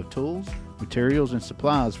variety of tools, materials, and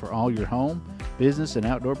supplies for all your home, business, and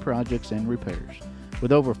outdoor projects and repairs.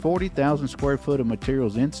 With over 40,000 square foot of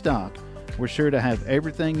materials in stock, we're sure to have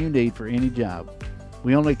everything you need for any job.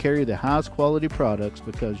 We only carry the highest quality products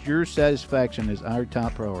because your satisfaction is our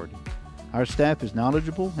top priority. Our staff is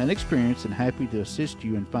knowledgeable and experienced and happy to assist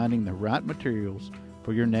you in finding the right materials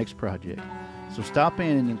for your next project. So stop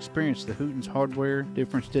in and experience the Hooten's Hardware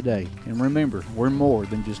difference today. And remember, we're more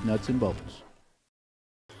than just nuts and bolts.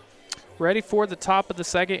 Ready for the top of the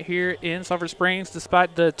second here in Sulphur Springs,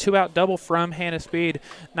 despite the 2-out double from Hannah Speed.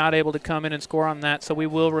 Not able to come in and score on that, so we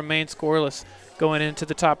will remain scoreless going into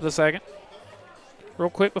the top of the second.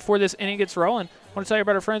 Real quick before this inning gets rolling, I want to tell you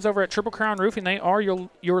about our friends over at Triple Crown Roofing. They are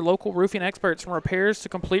your local roofing experts, from repairs to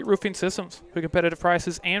complete roofing systems. With competitive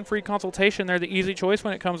prices and free consultation, they're the easy choice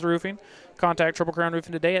when it comes to roofing. Contact Triple Crown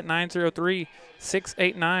Roofing today at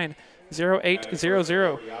 903-689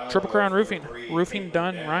 0800. Triple Crown Roofing. Roofing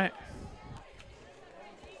done right.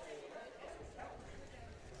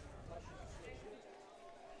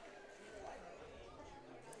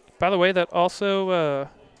 By the way, that also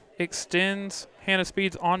extends Hannah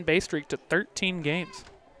Speed's on-base streak to 13 games.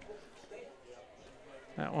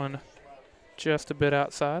 That one just a bit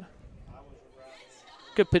outside.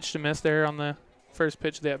 Good pitch to miss there on the first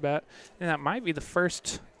pitch of the at-bat. And that might be the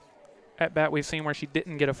first at-bat we've seen where she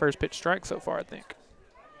didn't get a first pitch strike so far, I think.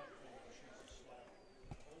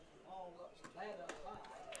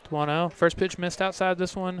 1-0. First pitch missed outside,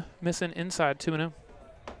 this one missing inside, 2-0.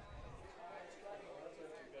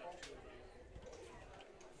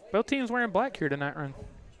 Both teams wearing black here tonight, Run.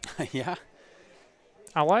 Yeah.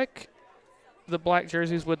 I like the black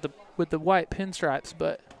jerseys with the white pinstripes,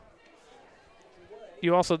 but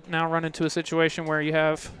you also now run into a situation where you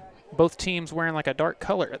have both teams wearing like a dark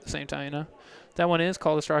color at the same time, you know. That one is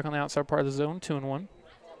called a strike on the outside part of the zone, 2-1.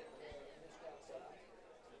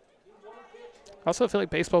 I also feel like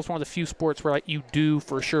baseball is one of the few sports where like you do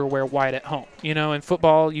for sure wear white at home. You know, in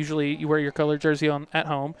football, usually you wear your colored jersey on at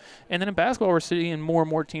home. And then in basketball, we're seeing more and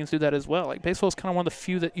more teams do that as well. Like baseball is kind of one of the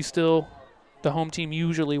few that the home team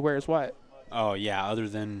usually wears white. Oh, yeah, other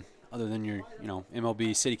than your,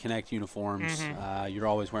 MLB City Connect uniforms, you're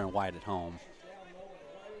always wearing white at home.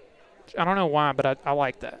 I don't know why, but I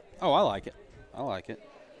like that. Oh, I like it. I like it.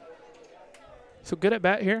 So good at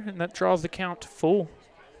bat here, and that draws the count full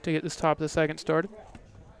to get this top of the second started.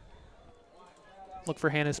 Look for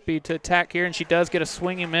Hannah Speed to attack here, and she does get a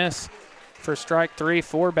swing and miss for strike 3.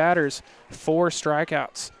 4 batters, 4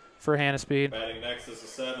 strikeouts for Hannah Speed. Batting next is a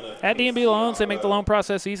 7. At D&B Loans, they make the loan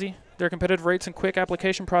process easy. Their competitive rates and quick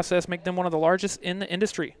application process make them one of the largest in the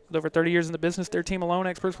industry. With over 30 years in the business, their team of loan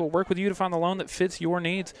experts will work with you to find the loan that fits your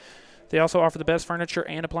needs. They also offer the best furniture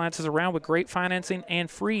and appliances around with great financing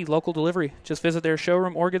and free local delivery. Just visit their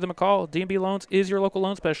showroom or give them a call. D&B Loans is your local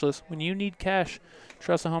loan specialist. When you need cash,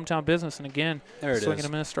 trust a hometown business. And again, swing and a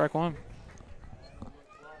miss, strike 1.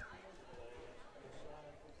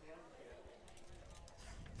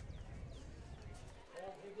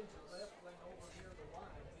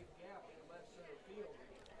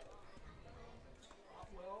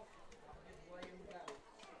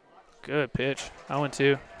 Good pitch.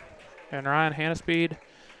 0-2. And Ryan Hannah Speed,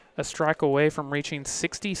 a strike away from reaching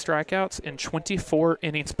 60 strikeouts in 24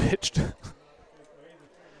 innings pitched.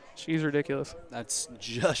 She's ridiculous. That's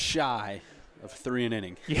just shy of 3 an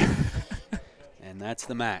inning. Yeah. And that's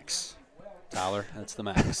the max, Tyler. That's the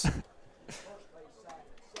max.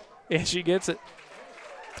 And she gets it.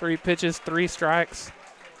 3 pitches, 3 strikes,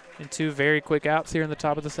 and 2 very quick outs here in the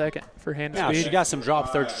top of the second for Hannah Speed. Now, if she got some drop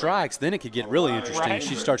third strikes, then it could get really interesting. Right.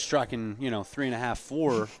 She starts striking, 3.5,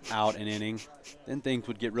 4 out an inning, then things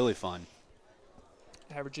would get really fun.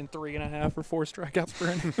 Averaging 3.5 or 4 strikeouts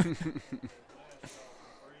per inning.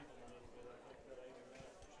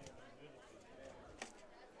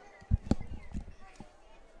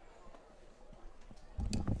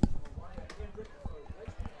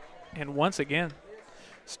 And once again,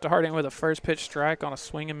 starting with a first pitch strike on a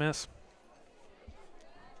swing and miss.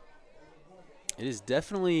 It is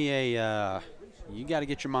definitely you got to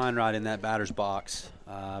get your mind right in that batter's box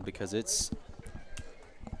because it's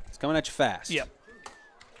coming at you fast. Yep.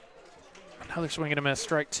 Another swing and a miss,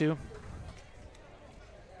 strike 2.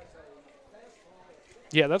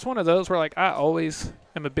 Yeah, that's one of those where, like, I always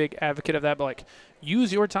am a big advocate of that, but, like,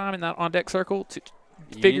 use your time in that on-deck circle to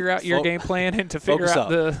figure out your game plan and to figure out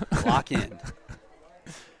the – lock in.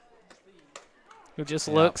 Who just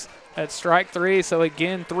looks at strike 3. So,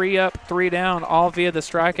 again, 3 up, 3 down, all via the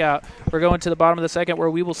strikeout. We're going to the bottom of the second where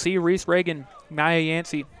we will see Reese Reagan, Nia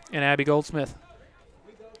Yancey, and Abby Goldsmith.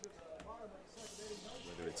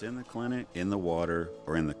 Whether it's in the clinic, in the water,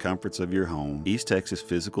 or in the comforts of your home, East Texas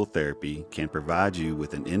Physical Therapy can provide you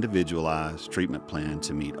with an individualized treatment plan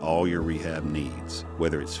to meet all your rehab needs.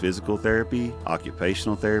 Whether it's physical therapy,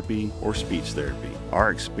 occupational therapy, or speech therapy,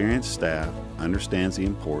 our experienced staff understands the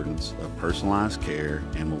importance of personalized care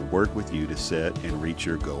and will work with you to set and reach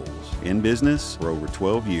your goals. In business for over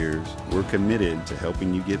 12 years, we're committed to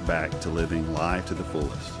helping you get back to living life to the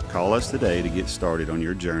fullest. Call us today to get started on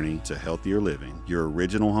your journey to healthier living. Your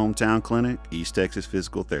original hometown clinic, East Texas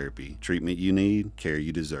Physical Therapy. Treatment you need, care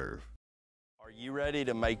you deserve. You ready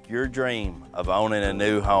to make your dream of owning a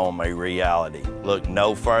new home a reality? Look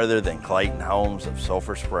no further than Clayton Homes of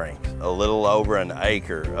Sulphur Springs. A little over an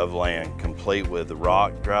acre of land complete with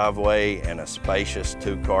rock driveway and a spacious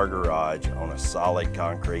 2-car garage on a solid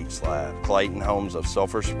concrete slab. Clayton Homes of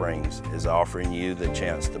Sulphur Springs is offering you the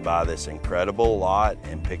chance to buy this incredible lot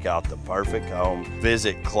and pick out the perfect home.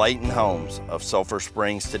 Visit Clayton Homes of Sulphur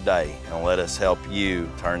Springs today and let us help you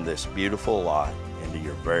turn this beautiful lot into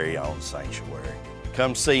your very own sanctuary.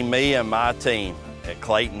 Come see me and my team at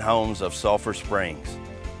Clayton Homes of Sulphur Springs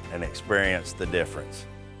and experience the difference.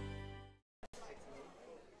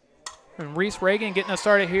 And Reese Reagan getting us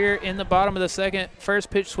started here in the bottom of the second. First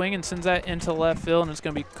pitch swing and sends that into left field, and it's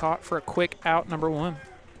going to be caught for a quick out, number 1.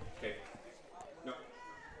 Okay. No.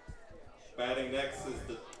 Batting next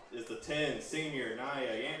is the 10, senior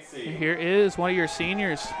Nia Yancey. And here is one of your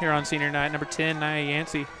seniors here on senior night, number 10, Nia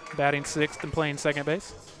Yancey, batting 6th and playing second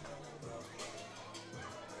base.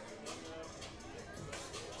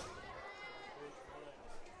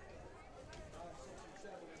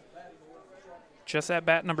 Just at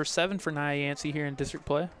bat number 7 for Nia Yancey here in district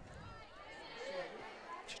play.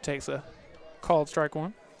 She takes a called strike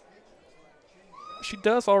 1. She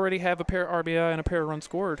does already have a pair of RBI and a pair of runs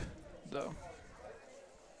scored, though.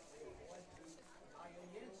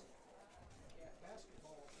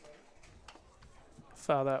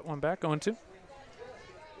 Foul that one back, 0-2.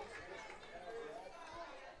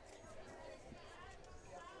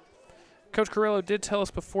 Coach Carrillo did tell us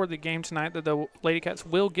before the game tonight that the Lady Cats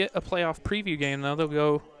will get a playoff preview game, though. They'll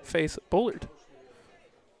go face Bullard.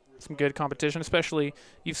 Some good competition, especially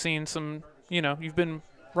you've seen some, you've been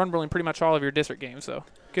run-rolling pretty much all of your district games, so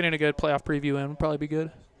getting a good playoff preview in would probably be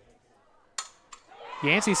good.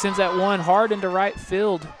 Yancey sends that one hard into right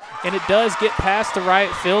field, and it does get past the right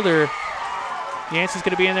fielder. Yancey's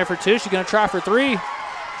going to be in there for 2. She's going to try for 3,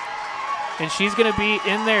 and she's going to be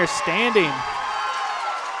in there standing.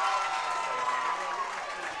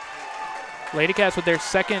 Lady Cats with their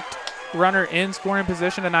second runner in scoring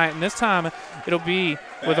position tonight, and this time it'll be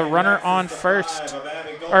with a runner on first,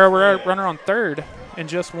 or a runner on third, and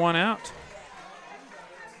just 1 out.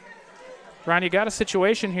 Ryan, you got a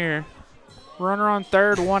situation here. Runner on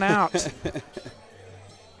third, 1 out.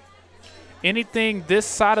 Anything this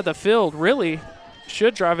side of the field really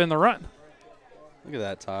should drive in the run. Look at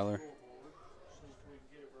that, Tyler.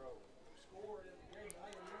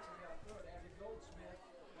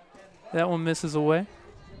 That one misses away.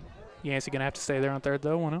 Yancey going to have to stay there on third,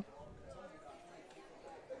 though, 1-0.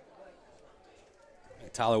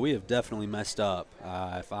 Tyler, we have definitely messed up.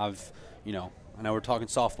 If I've, I know we're talking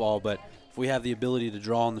softball, but if we have the ability to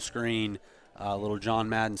draw on the screen a little John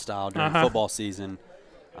Madden style during football season,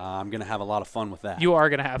 I'm going to have a lot of fun with that. You are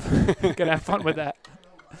going to have fun with that.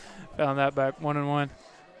 Found that back, 1-1.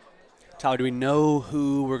 Tyler, do we know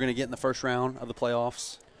who we're going to get in the first round of the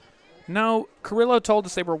playoffs? No, Carrillo told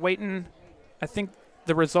us they were waiting, I think,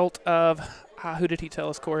 the result of who did he tell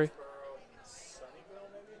us, Corey?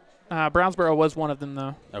 Brownsboro was one of them,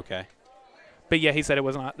 though. Okay. But, yeah, he said it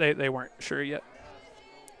was not. They weren't sure yet.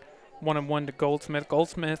 1-1 to Goldsmith.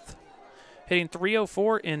 Goldsmith hitting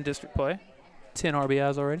 .304 in district play. 10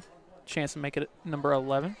 RBIs already. Chance to make it number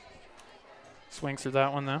 11. Swings through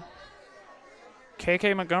that one, though.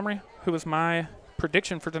 KK Montgomery, who was my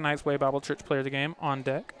prediction for tonight's Way Bible Church Player of the Game, on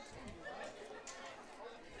deck.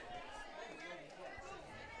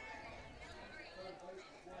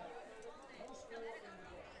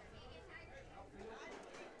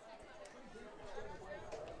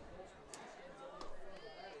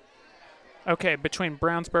 Okay, between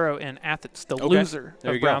Brownsboro and Athens, the loser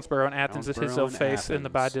of Brownsboro and Athens is his face in the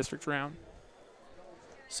by-district round.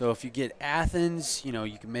 So if you get Athens, you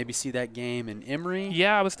can maybe see that game in Emory.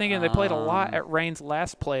 Yeah, I was thinking they played a lot at Rain's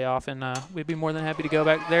last playoff, and we'd be more than happy to go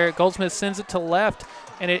back there. Goldsmith sends it to left,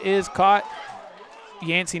 and it is caught.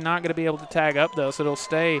 Yancey not going to be able to tag up, though, so it'll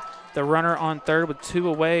stay the runner on third with 2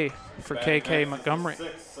 away for KK Montgomery.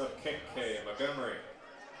 6 of KK Montgomery.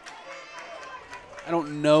 I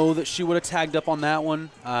don't know that she would have tagged up on that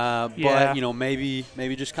one, yeah. But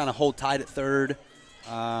maybe just kind of hold tight at third.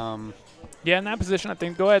 Yeah, in that position, I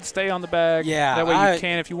think go ahead, stay on the bag. Yeah, that way you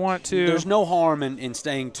can if you want to. There's no harm in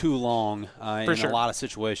staying too long in sure. a lot of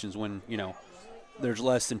situations when there's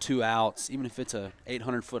less than 2 outs, even if it's a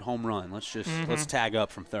 800-foot home run. Let's tag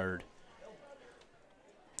up from third.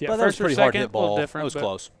 Yeah, but first that was a pretty or second, hard hit ball. A little different, That was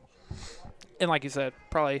close. And like you said,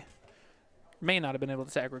 probably may not have been able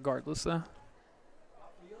to tag regardless, though.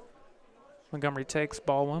 Montgomery takes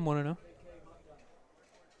ball 1, 1-0.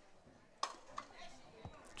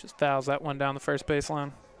 Just fouls that one down the first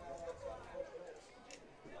baseline.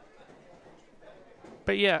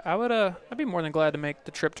 But yeah, I'd be more than glad to make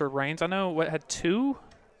the trip to Rains. I know had 2,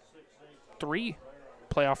 3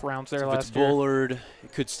 playoff rounds there so last year. If it's Bullard,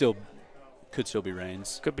 it could still be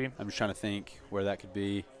Rains. Could be. I'm just trying to think where that could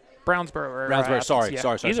be. Brownsboro. Sorry.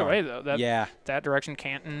 Either way, though. That direction,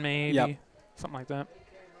 Canton maybe. Something like that.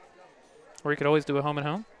 Or you could always do a home and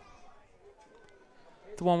home.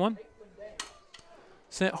 The 1-1.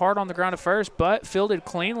 Sent hard on the ground at first, but fielded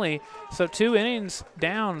cleanly. So 2 innings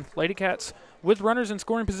down. Lady Cats with runners in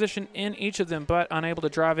scoring position in each of them, but unable to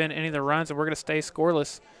drive in any of the runs, and we're going to stay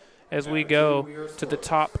scoreless as we go to the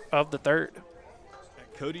top of the 3rd.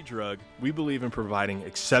 At Cody Drug, we believe in providing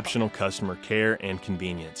exceptional customer care and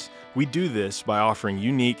convenience. We do this by offering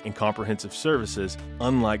unique and comprehensive services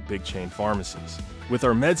unlike big chain pharmacies. With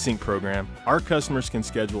our MedSync program, our customers can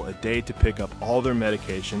schedule a day to pick up all their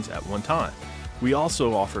medications at one time. We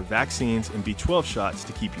also offer vaccines and B12 shots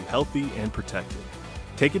to keep you healthy and protected.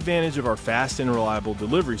 Take advantage of our fast and reliable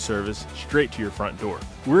delivery service straight to your front door.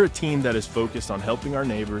 We're a team that is focused on helping our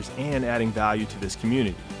neighbors and adding value to this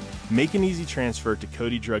community. Make an easy transfer to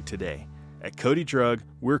Cody Drug today. At Cody Drug,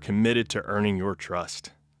 we're committed to earning your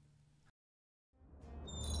trust.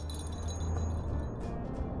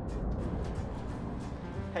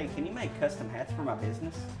 Hey, can you make custom hats for my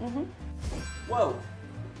business? Mm-hmm. Whoa!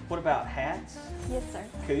 What about hats? Yes, sir.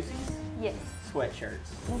 Koozies? Yes. Sweatshirts?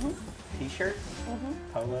 Mm-hmm. T-shirts? Mm-hmm.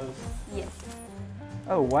 Polos? Yes.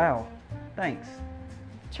 Oh, wow. Thanks.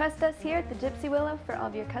 Trust us here at the Gypsy Willow for all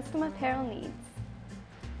of your custom apparel needs.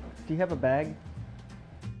 Do you have a bag?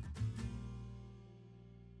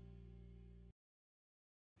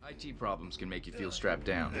 IT problems can make you feel strapped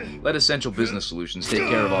down. Let Essential Business Solutions take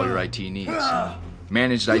care of all your IT needs.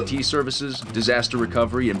 Managed IT services, disaster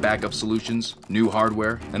recovery and backup solutions, new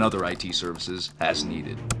hardware, and other IT services as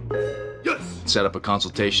needed. Yes! Set up a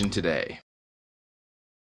consultation today.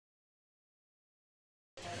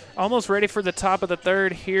 Almost ready for the top of the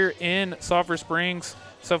 3rd here in Sulphur Springs.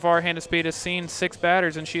 So far, Hannah Speed has seen 6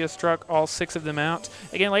 batters, and she has struck all 6 of them out.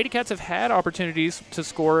 Again, Lady Cats have had opportunities to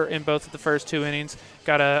score in both of the first 2 innings.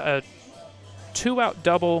 Got a 2-out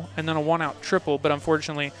double and then a 1-out triple, but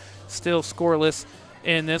unfortunately still scoreless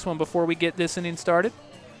in this one. Before we get this inning started,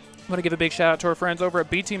 I'm going to give a big shout out to our friends over at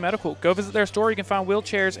BT Medical. Go visit their store. You can find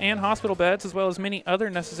wheelchairs and hospital beds as well as many other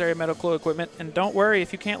necessary medical equipment. And don't worry,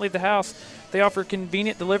 if you can't leave the house, they offer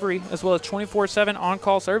convenient delivery as well as 24/7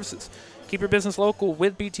 on-call services. Keep your business local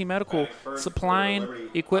with BT Medical, supplying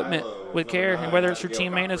equipment with care. And whether it's your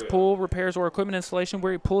team maintenance, pool repairs, or equipment installation,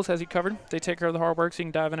 Weary Pools has you covered. They take care of the hard work so you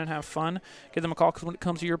can dive in and have fun. Give them a call because when it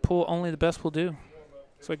comes to your pool, only the best will do.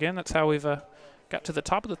 So, again, that's how we've got to the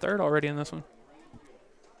top of the 3rd already in this one.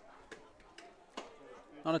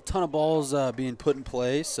 Not a ton of balls being put in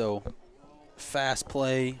play, so fast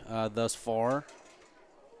play thus far.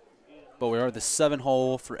 But we are at the 7th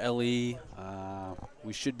hole for LE.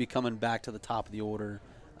 We should be coming back to the top of the order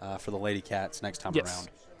for the Lady Cats next time around.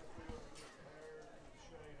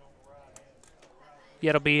 Yeah,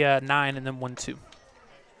 it'll be 9 and then 1-2.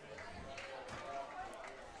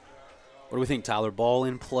 What do we think, Tyler? Ball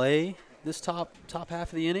in play this top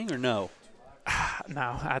half of the inning, or no?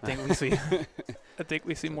 No, I think we see. I think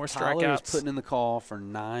we see more strikeouts. Tyler is putting in the call for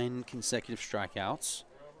 9 consecutive strikeouts.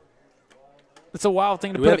 It's a wild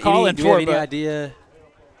thing to put a call in for. Do you have any idea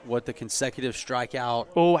what the consecutive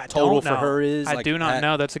strikeout total for her is? I do not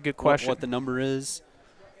know. That's a good question. What the number is?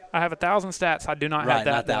 I have 1,000 stats. I do not have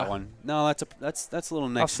that. Not that one. No, that's a little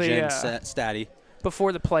next gen statty.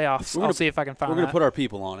 Before the playoffs, I'll see if I can find. We're going to put our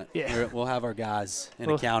people on it. Yeah, we'll have our guys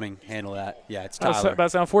in accounting handle that. Yeah, it's Tyler.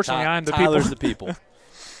 But unfortunately, I'm the people. Tyler's the people.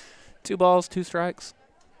 2 balls, 2 strikes.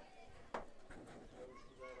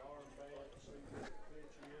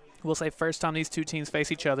 We'll say first time these 2 teams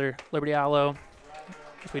face each other, Liberty-Eylau.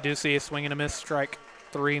 We do see a swing and a miss, strike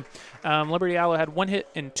 3. Liberty-Eylau had 1 hit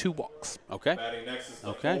and 2 walks. Okay. Batting next is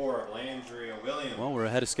the 4, Landry and Williams. Well, we're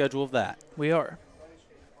ahead of schedule of that. We are.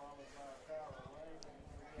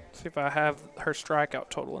 See if I have her strikeout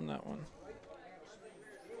total in that one.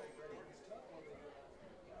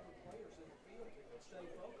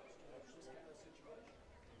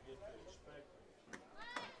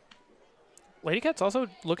 Lady Cats also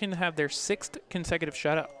looking to have their 6th consecutive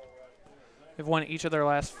shutout. They've won each of their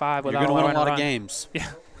last 5 without allowing a run. You're going to win a lot of games.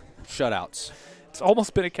 Yeah. Shutouts. It's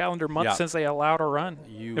almost been a calendar month since they allowed a run.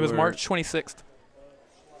 It was March 26th.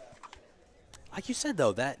 Like you said,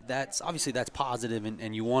 though, that's obviously that's positive,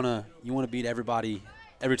 and you wanna beat everybody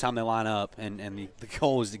every time they line up, and the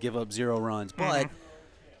goal is to give up 0 runs. But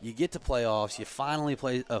you get to playoffs, you finally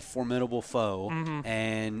play a formidable foe,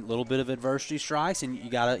 and a little bit of adversity strikes, and you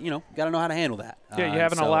gotta know how to handle that. Yeah, you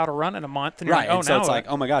haven't allowed a run in a month, and you're right. like, oh, and so now it's like,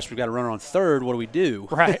 oh my gosh, we've got a runner on third. What do we do?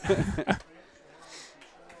 Right.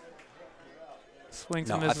 Swings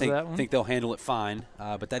and misses that one. I think they'll handle it fine,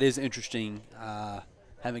 but that is interesting.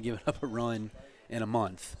 Haven't given up a run in a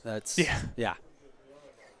month. That's yeah.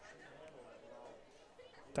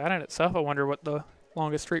 That in itself, I wonder what the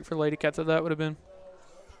longest streak for Lady Cats of that would have been.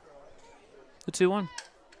 The 2-1.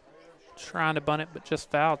 Trying to bunt it, but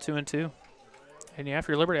just foul, 2-2. And yeah, if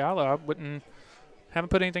you're Liberty-Eylau, haven't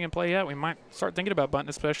put anything in play yet. We might start thinking about bunting,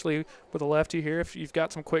 especially with a lefty here. If you've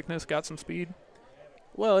got some quickness, got some speed.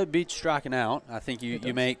 Well, it beats striking out. I think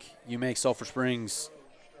you make Sulphur Springs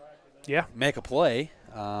make a play.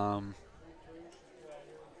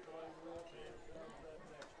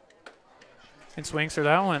 And swings for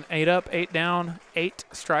that one. 8 up, 8 down, 8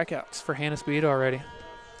 strikeouts for Hannah Speed already.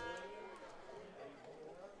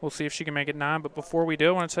 We'll see if she can make it 9. But before we do,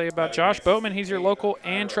 I want to tell you about Josh Boatman. He's your local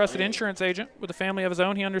and trusted insurance agent. With a family of his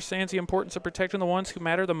own, he understands the importance of protecting the ones who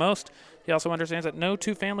matter the most. He also understands that no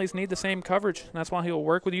two families need the same coverage, and that's why he will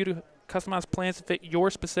work with you to customize plans to fit your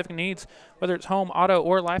specific needs. Whether it's home, auto,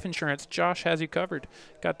 or life insurance, Josh has you covered.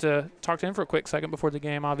 Got to talk to him for a quick second before the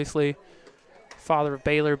game, obviously. Father of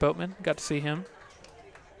Baylor Boatman. Got to see him.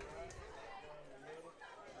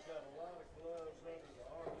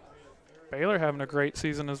 Baylor having a great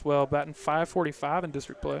season as well, batting .545 in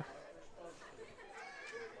district play.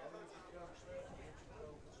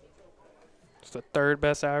 Just the third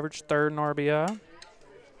best average, third in RBI.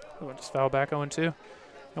 Oh, just foul back 0-2.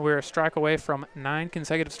 And we're a strike away from 9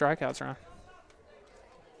 consecutive strikeouts, Ryan.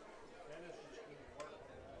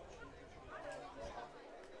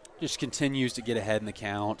 Just continues to get ahead in the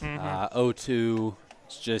count. 0-2,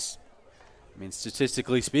 it's just, I mean,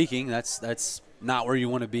 statistically speaking, that's not where you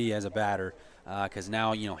want to be as a batter, because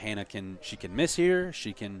now Hannah can miss here,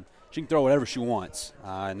 she can throw whatever she wants,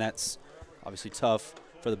 and that's obviously tough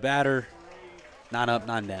for the batter. 9 up,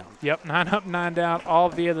 9 down. Yep, 9 up, 9 down, all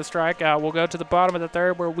via the strikeout. We'll go to the bottom of the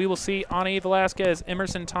third, where we will see Ani Velasquez,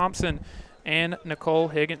 Emerson Thompson, and Nicole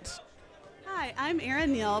Higgins. Hi, I'm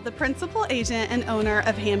Erin Neal, the principal agent and owner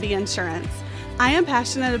of Hamby Insurance. I am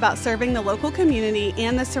passionate about serving the local community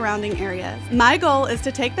and the surrounding areas. My goal is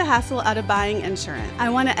to take the hassle out of buying insurance. I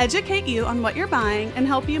want to educate you on what you're buying and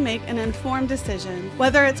help you make an informed decision.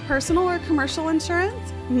 Whether it's personal or commercial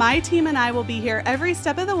insurance, my team and I will be here every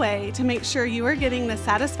step of the way to make sure you are getting the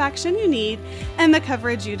satisfaction you need and the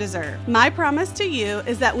coverage you deserve. My promise to you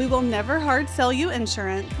is that we will never hard sell you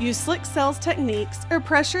insurance, use slick sales techniques, or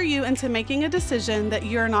pressure you into making a decision that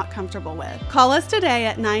you're not comfortable with. Call us today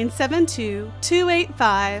at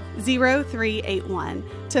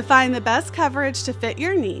 972-285-0381 to find the best coverage to fit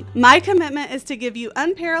your need. My commitment is to give you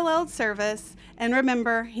unparalleled service, and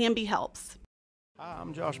remember, Hamby helps. Hi,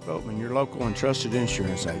 I'm Josh Boatman, your local and trusted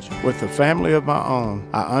insurance agent. With a family of my own,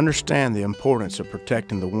 I understand the importance of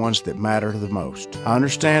protecting the ones that matter the most. I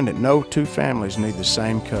understand that no two families need the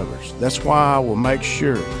same coverage. That's why I will make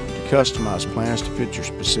sure to customize plans to fit your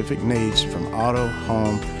specific needs, from auto,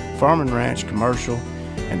 home, farm and ranch, commercial,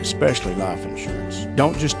 and especially life insurance.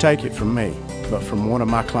 Don't just take it from me, but from one of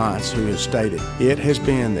my clients who has stated, it has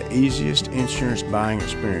been the easiest insurance buying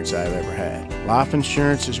experience I've ever had. Life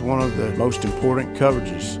insurance is one of the most important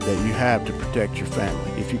coverages that you have to protect your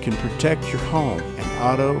family. If you can protect your home and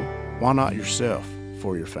auto, why not yourself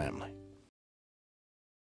for your family?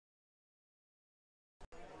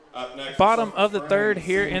 Bottom of the third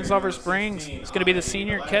here in Sulphur Springs. It's going to be the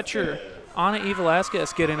senior catcher, Ani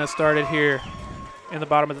Velasquez, getting us started here in the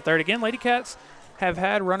bottom of the third. Again, Lady Cats have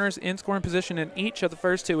had runners in scoring position in each of the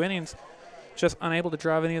first 2 innings, just unable to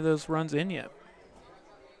drive any of those runs in yet.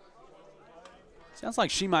 Sounds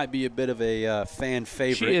like she might be a bit of a fan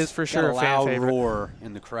favorite. She is for sure a fan favorite. Got a loud roar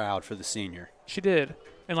in the crowd for the senior. She did.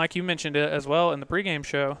 And like you mentioned it as well in the pregame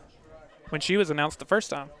show, when she was announced the first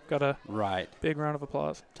time, got a big round of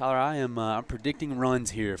applause. Tyler, I'm predicting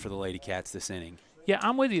runs here for the Lady Cats this inning. Yeah,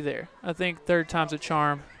 I'm with you there. I think third time's a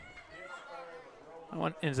charm. That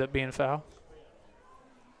one ends up being foul.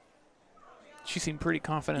 She seemed pretty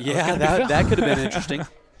confident. Yeah, that could have been interesting.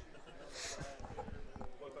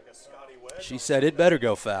 She said it better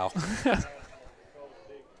go foul.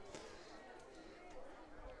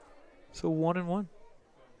 So 1-1.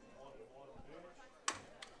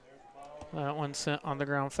 That one sent on the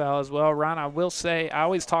ground foul as well. Ryan, I will say, I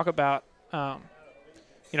always talk about,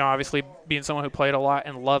 obviously being someone who played a lot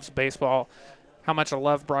and loves baseball, how much I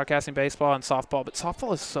love broadcasting baseball and softball. But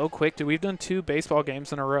softball is so quick, dude. We've done 2 baseball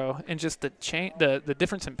games in a row, and just the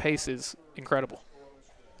difference in pace is incredible.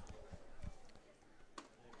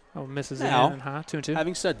 Oh, misses Now, in and high, 2-2.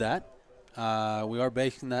 Having said that, we are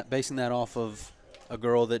basing that off of a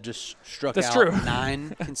girl that just struck That's out true.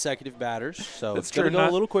 9 consecutive batters. So That's it's going to true. go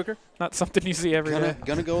a little quicker. Not something you see every day.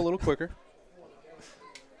 Going to go a little quicker.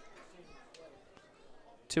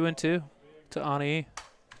 2-2 to Ani.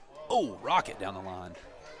 Oh, rocket down the line.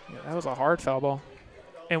 Yeah, that was a hard foul ball.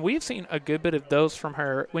 And we've seen a good bit of those from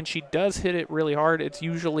her. When she does hit it really hard, it's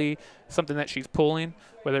usually something that she's pulling,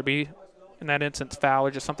 whether it be, in that instance, foul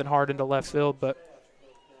or just something hard into left field. But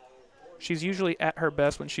she's usually at her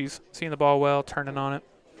best when she's seeing the ball well, turning on it.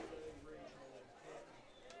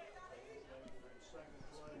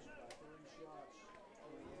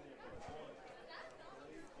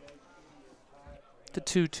 The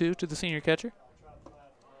 2-2 to the senior catcher.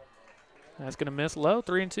 That's going to miss low,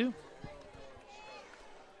 3-2.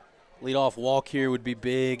 Leadoff walk here would be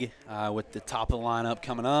big with the top of the lineup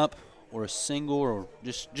coming up, or a single, or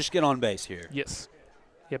just get on base here. Yes.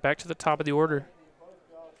 Yeah, back to the top of the order.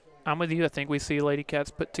 I'm with you. I think we see Lady Cats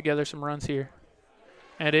put together some runs here.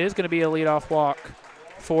 And it is going to be a leadoff walk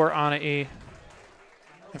for Anna E.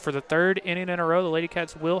 And for the 3rd inning in a row, the Lady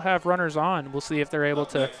Cats will have runners on. We'll see if they're able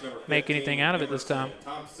to make anything out of it this time.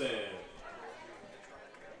 I'm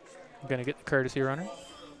going to get the courtesy runner.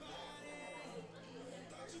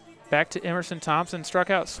 Back to Emerson Thompson. Struck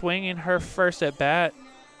out swinging her first at bat.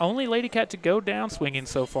 Only Lady Cat to go down swinging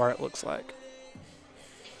so far, it looks like.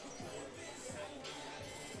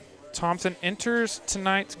 Thompson enters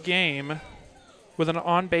tonight's game with an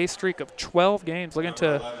on-base streak of 12 games, looking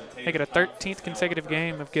to make it a 13th consecutive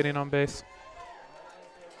game of getting on base.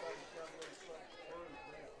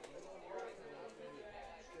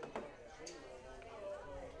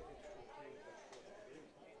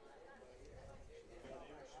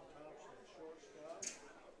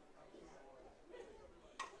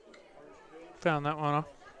 Found that one off.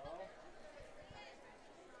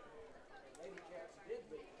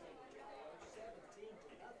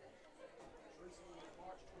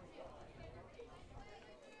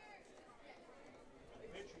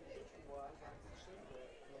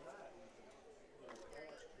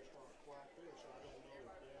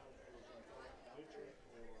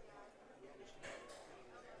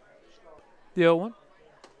 The 0-1.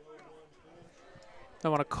 I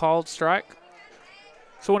want a called strike.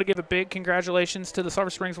 So I want to give a big congratulations to the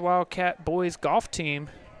Sulphur Springs Wildcat boys golf team,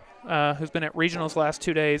 who's been at regionals last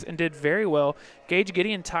 2 days and did very well. Gage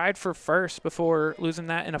Gideon tied for first before losing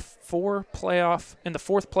that in the fourth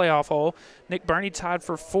playoff hole. Nick Burney tied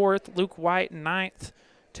for 4th. Luke White 9th.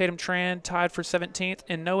 Tatum Tran tied for 17th,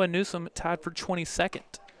 and Noah Newsom tied for 22nd.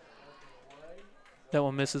 That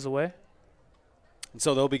one misses away. And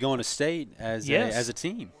so they'll be going to state as a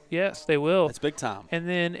team. Yes, they will. That's big time. And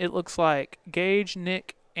then it looks like Gage,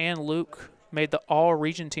 Nick, and Luke made the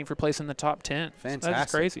all-region team for place in the top 10. Fantastic. So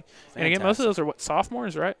that's crazy. And again, most of those are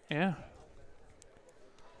sophomores, right? Yeah.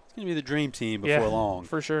 It's going to be the dream team before long.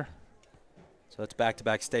 For sure. So that's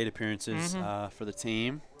back-to-back state appearances for the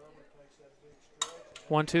team.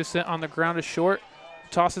 1-2 sent on the ground is short.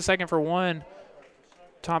 Toss the second for 1.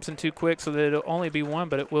 Thompson too quick, so that it'll only be 1,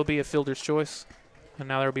 but it will be a fielder's choice. And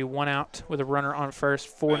now there'll be 1 out with a runner on first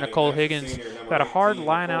for Nicole Higgins. Got a hard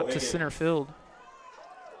line out to center field.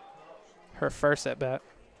 Her first at bat.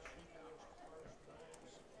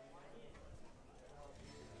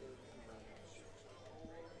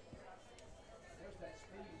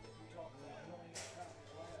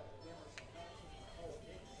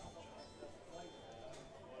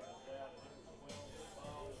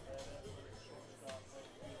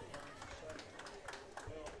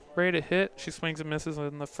 Ready to hit. She swings and misses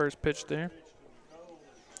on the first pitch there.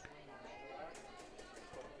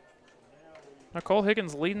 Nicole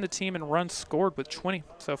Higgins leading the team in runs scored with 20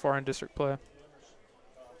 so far in district play.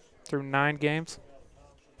 Through 9 games.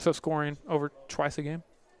 So scoring over twice a game.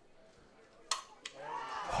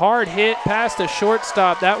 Hard hit past the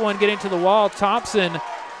shortstop. That one getting to the wall. Thompson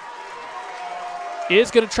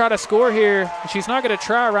is going to try to score here. She's not going to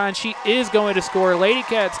try, Ryan. She is going to score. Lady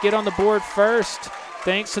Cats get on the board first,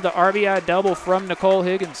 thanks to the RBI double from Nicole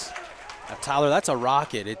Higgins. Now, Tyler, that's a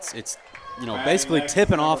rocket. It's basically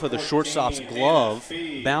tipping off of the shortstop's glove,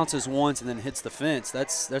 bounces once, and then hits the fence.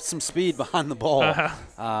 That's some speed behind the ball.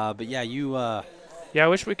 But yeah, I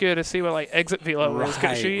wish we could see what exit velo was.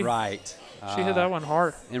 Right. She hit that one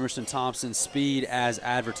hard. Emerson Thompson's speed as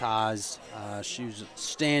advertised. She was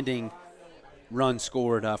standing run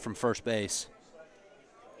scored from first base.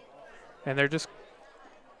 And they're just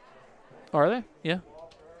 – are they? Yeah.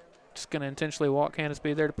 Just going to intentionally walk Candace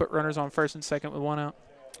Speed there to put runners on first and second with 1 out.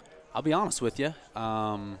 I'll be honest with you.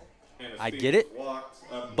 I get it,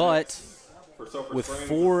 but with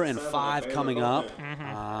 4 and 5 coming up,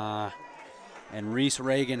 and Reese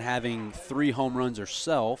Reagan having 3 home runs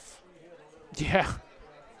herself. Yeah.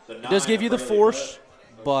 It does give you the force,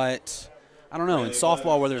 but I don't know. In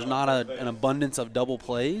softball, where there's not an abundance of double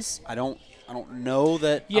plays, I don't know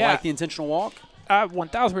that I like the intentional walk. I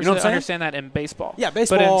 1,000% understand that in baseball. Yeah,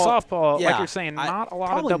 baseball. But in softball, like you're saying, not a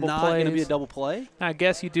lot of double plays. Probably not going to be a double play. I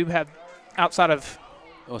guess you do have outside of.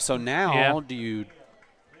 Oh, so now do you?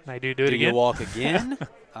 I do it again. Do you walk again?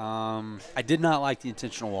 I did not like the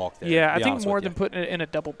intentional walk there. Yeah, I think more than putting it in a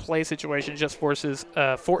double play situation just forces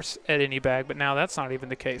force at any bag. But now that's not even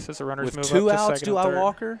the case. As the runners move up to second and third. With 2 outs, do I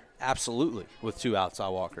walker? Absolutely. With 2 outs, I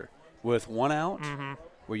walker. With 1 out,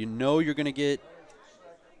 where you know you're going to get.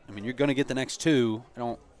 I mean, you're going to get the next 2.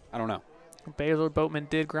 I don't know. Baylor Boatman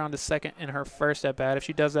did ground to second in her first at bat. If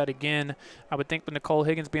she does that again, I would think with Nicole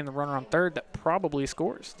Higgins being the runner on third, that probably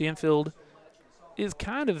scores. The infield is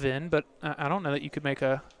kind of in, but I don't know that you could make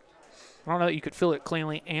a. I don't know that you could fill it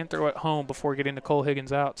cleanly and throw it home before getting Nicole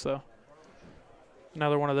Higgins out. So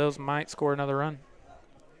another one of those might score another run.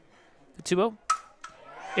 The 2-0.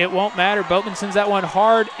 It won't matter. Boatman sends that one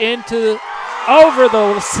hard over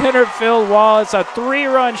the center field wall. It's a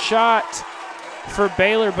 3-run shot for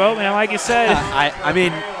Baylor Boatman. And like you said, I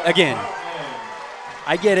mean, again,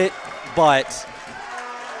 I get it, but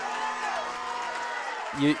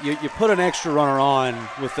you put an extra runner on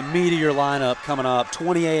with the meat of your lineup coming up,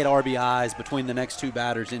 28 RBIs between the next 2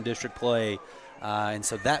 batters in district play, and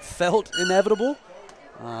so that felt inevitable,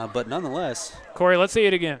 but nonetheless. Corey, let's see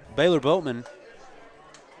it again. Baylor Boatman.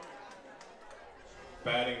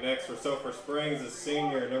 Batting next for Sulphur Springs is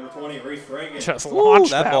senior number 20, Reese Reagan. Just launched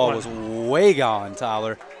that ball was way gone,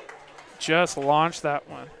 Tyler. Just launched that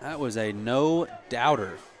one. That was a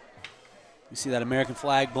no-doubter. You see that American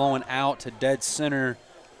flag blowing out to dead center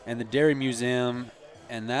and the Dairy Museum,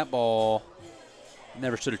 and that ball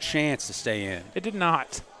never stood a chance to stay in. It did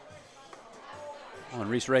not. Oh, and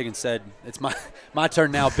Reese Reagan said, "It's my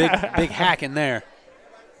turn now." Big hack in there.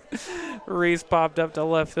 Reese popped up to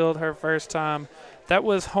left field her first time. That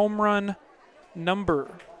was home run number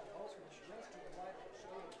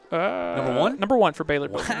 1? Number 1 for Baylor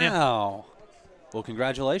Boatman. Wow. Yeah. Well,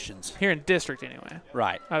 congratulations. Here in district, anyway.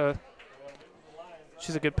 Right.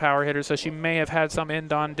 She's a good power hitter, so she may have had some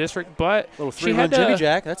end on district, but little 3-run Jimmy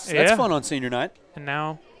Jack. That's fun on senior night. And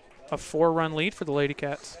now a 4-run lead for the Lady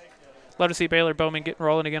Cats. Love to see Baylor Boatman getting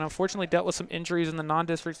rolling again. Unfortunately, dealt with some injuries in the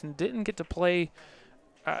non-districts and didn't get to play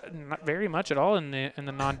not very much at all in the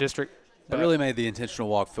non-district. That really made the intentional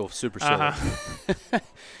walk feel super silly.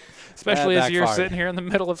 Especially as you're sitting here in the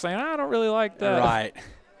middle of saying, I don't really like that. Right.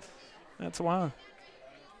 That's why.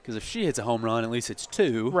 Because if she hits a home run, at least it's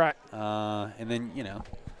 2. Right. And then,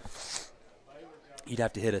 you'd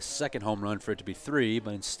have to hit a second home run for it to be 3,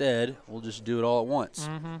 but instead, we'll just do it all at once.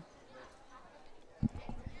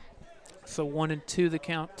 So 1 and 2 the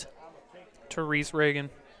count to Reese Reagan.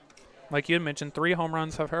 Like you had mentioned, 3 home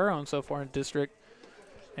runs of her own so far in district.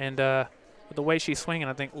 And with the way she's swinging,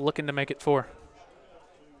 I think looking to make it 4.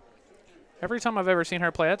 Every time I've ever seen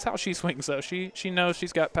her play, that's how she swings, though. She knows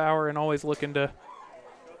she's got power and always looking to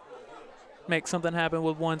make something happen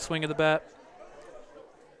with one swing of the bat.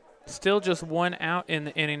 Still just 1 out in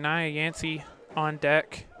the inning. Nia Yancey on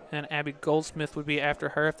deck, and Abby Goldsmith would be after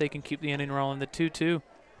her if they can keep the inning rolling. The 2-2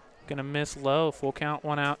 going to miss low. Full count,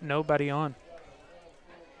 1 out, nobody on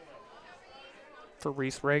for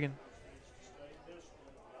Reese Reagan.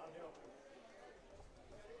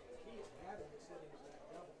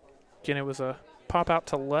 Again, it was a pop out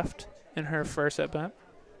to left in her first at bat.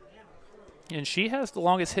 And she has the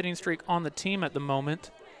longest hitting streak on the team at the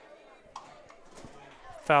moment.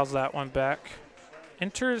 Fouls that one back.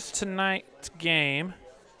 Enters tonight's game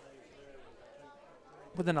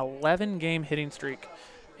with an 11-game hitting streak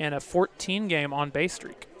and a 14-game on-base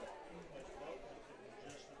streak.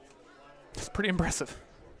 It's pretty impressive.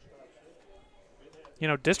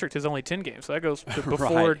 District is only 10 games, so that goes to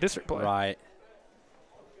before district play. Right.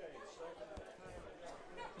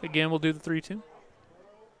 Again, we'll do the 3-2.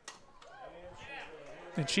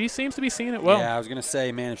 And she seems to be seeing it well. Yeah, I was going to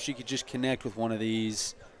say, man, if she could just connect with one of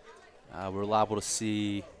these, we're liable to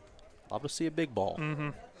see a big ball.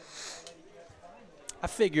 I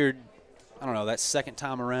figured, I don't know, that second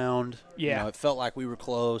time around, it felt like we were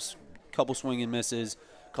close. A couple swing and misses,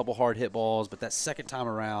 a couple hard hit balls, but that second time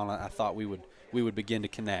around, I thought we would begin to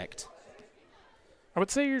connect. I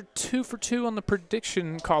would say you're 2 for 2 on the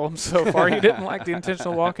prediction column so far. You didn't like the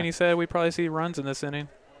intentional walk, and you said we probably see runs in this inning.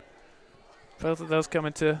 Both of those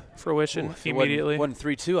coming to fruition immediately. If it wasn't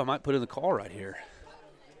 3-2, I might put in the call right here.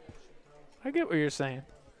 I get what you're saying.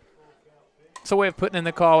 It's a way of putting in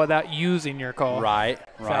the call without using your call. Right.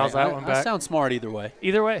 Fouls that one back. I sound smart either way.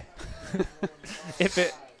 Either way. If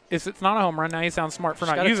it's not a home run, now you sound smart for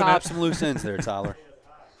Just not using it. gotta top some loose ends there, Tyler.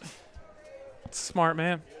 Smart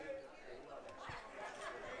man.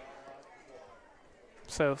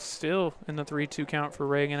 So still in the 3-2 count for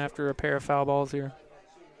Reagan after a pair of foul balls here.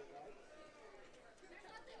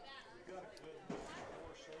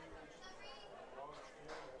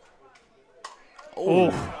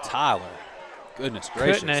 Oh, Tyler. Goodness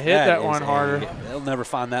gracious. Couldn't have hit that one harder. They'll never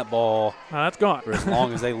find that ball. No, that's gone. For as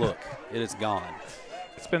long as they look. It is gone.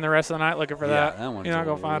 Spend the rest of the night looking for Yeah, that. that one's You're not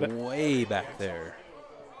going to find it. way back there.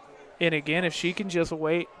 And again, if she can just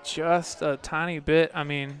wait just a tiny bit, I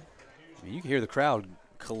mean, you can hear the crowd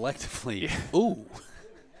collectively. Yeah. Ooh.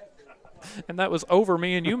 And that was over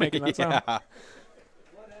me and you making that yeah. sound.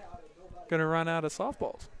 Going to run out of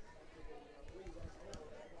softballs.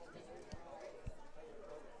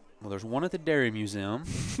 Well, there's one at the Dairy Museum.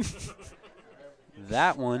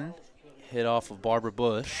 That one hit off of Barbara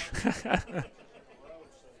Bush.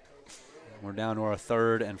 We're down to our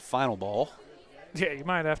third and final ball. Yeah, you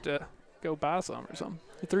might have to go buy some or something.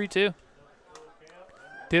 3-2.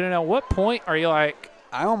 Didn't know what point are you like?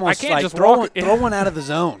 I almost can't like just throw walk one out of the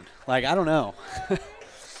zone. Like, I don't know.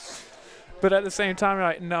 But at the same time, you're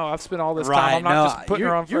like, no, I've spent all this right. time. I'm not just putting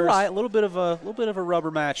her on first. You're right. A little bit of a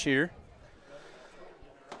rubber match here.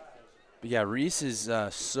 But yeah, Reese is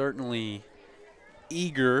certainly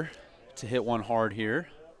eager to hit one hard here.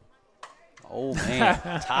 Oh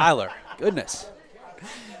man, Tyler, goodness.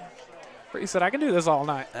 Reese said, I can do this all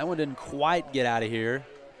night. That one didn't quite get out of here,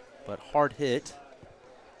 but hard hit.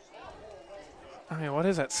 I mean, what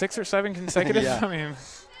is that, 6 or 7 consecutive? Yeah. I mean,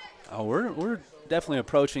 oh, we're definitely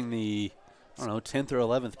approaching the, I don't know, 10th or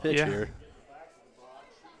 11th pitch here.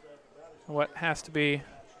 What has to be,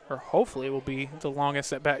 or hopefully will be, the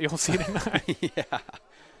longest at bat you'll see tonight. Yeah.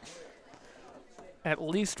 At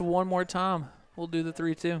least one more time, we'll do the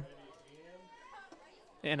 3-2.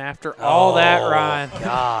 And after all that, Ryan.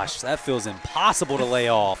 Gosh, that feels impossible to lay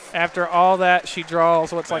off. After all that, she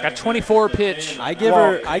draws what's like a 24-pitch I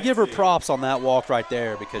give her props on that walk right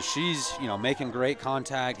there because she's, making great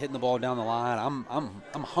contact, hitting the ball down the line.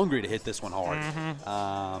 I'm hungry to hit this one hard.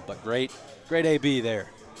 But great AB there.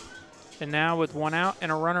 And now with one out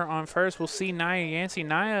and a runner on first, we'll see Nia Yancey.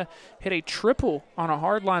 Nia hit a triple on a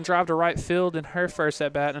hard line drive to right field in her first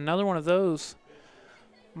at bat. Another one of those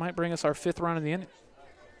might bring us our 5th run of the inning.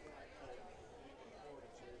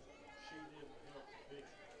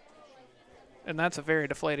 And that's a very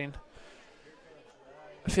deflating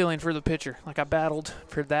feeling for the pitcher. Like I battled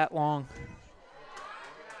for that long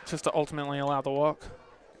just to ultimately allow the walk.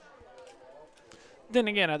 Then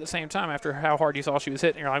again, at the same time, after how hard you saw she was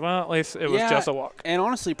hitting, you're like, well, at least it was just a walk. And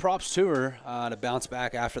honestly, props to her to bounce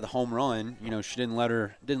back after the home run. She didn't let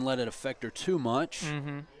it affect her too much. Just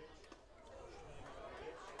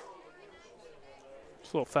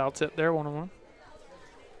a little foul tip there, 1-1.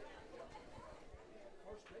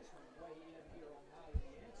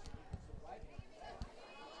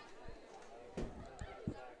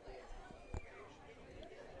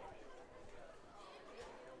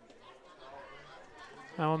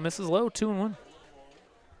 Now Mrs. Lowe, 2-1.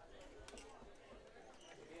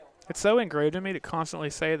 It's so engraved in me to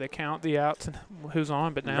constantly say the count, the outs, and who's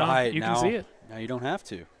on, but now you can see it. Now you don't have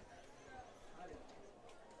to. I'm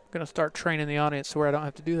going to start training the audience to where I don't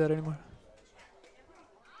have to do that anymore.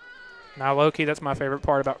 Now, low-key, that's my favorite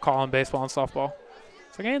part about calling baseball and softball.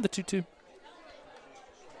 It's like, and the 2-2.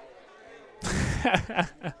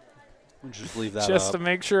 We'll just leave that just up. to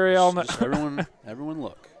make sure y'all know. Just everyone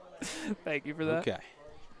look. Thank you for that. Okay.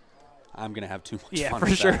 I'm going to have too much yeah, fun for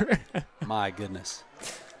with sure. that. My goodness.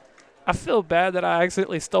 I feel bad that I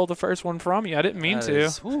accidentally stole the first one from you. I didn't mean to.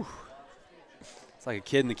 It's like a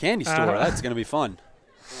kid in the candy store. That's going to be fun.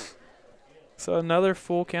 So another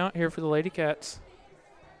full count here for the Lady Cats.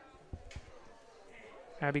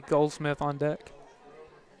 Abby Goldsmith on deck.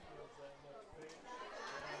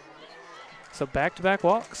 So back-to-back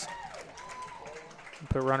walks.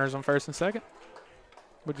 Put runners on first and second.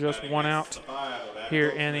 With just one out here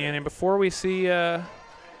in the inning. Before we see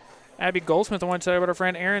Abby Goldsmith, I want to tell you about our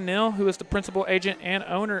friend Erin Neal, who is the principal agent and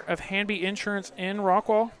owner of Hanby Insurance in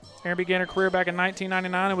Rockwall. Erin began her career back in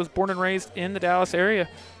 1999 and was born and raised in the Dallas area.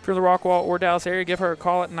 If you're in the Rockwall or Dallas area, give her a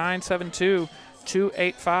call at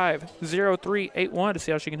 972-285-0381 to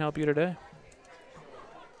see how she can help you today.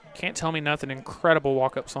 Can't Tell Me Nothing, incredible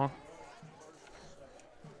walk-up song.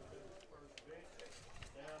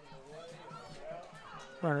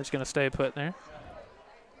 Runner's going to stay put there.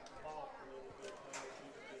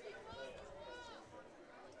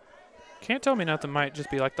 Can't Tell Me Nothing might just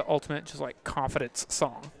be like the ultimate just like confidence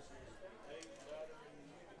song.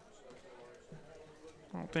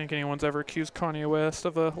 I don't think anyone's ever accused Kanye West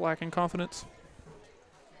of lacking confidence.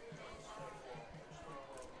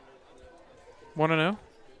 1-0.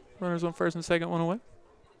 Runners on first and second, one away.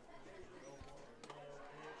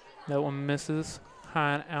 That one misses.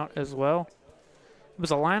 High and out as well. It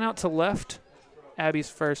was a line out to left. Abby's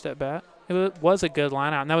first at bat. It was a good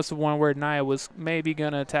line out, and that was the one where Naya was maybe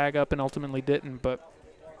going to tag up and ultimately didn't, but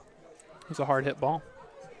it was a hard hit ball.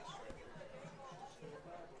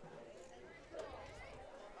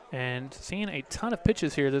 And seeing a ton of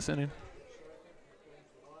pitches here this inning.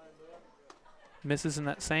 Misses in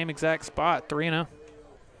that same exact spot, 3-0.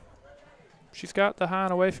 She's got the high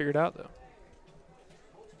and away figured out, though.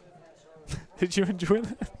 Did you enjoy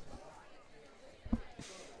that?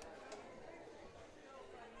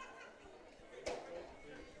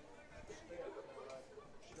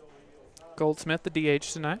 Goldsmith, the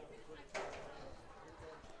DH tonight.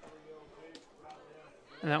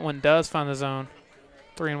 And that one does find the zone.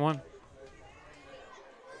 3-1.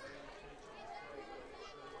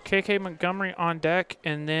 KK Montgomery on deck,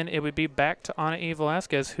 and then it would be back to Anaí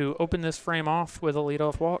Velasquez, who opened this frame off with a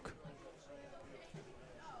leadoff walk.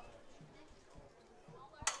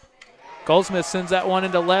 Goldsmith sends that one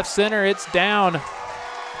into left center. It's down.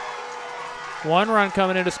 1 run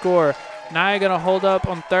coming in to score. Naya going to hold up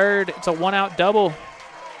on third. It's a 1-out double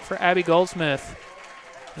for Abby Goldsmith.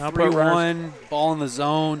 3-1, ball in the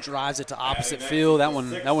zone, drives it to opposite field. That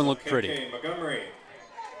one looked pretty.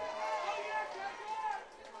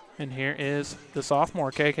 And here is the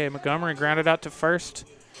sophomore, KK Montgomery, grounded out to first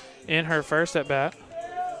in her first at bat.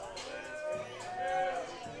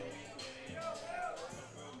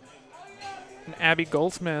 And Abby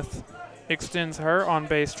Goldsmith extends her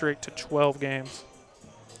on-base streak to 12 games.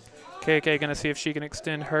 KK going to see if she can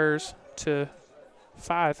extend hers to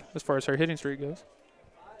 5 as far as her hitting streak goes.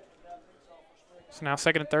 So now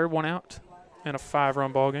second and third, 1 out, and a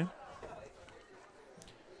 5-run ball game.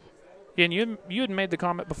 Yeah, and you had made the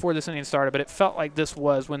comment before this inning started, but it felt like this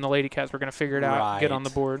was when the Lady Cats were going to figure it out, get on the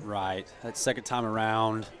board. Right. That second time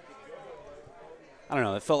around, I don't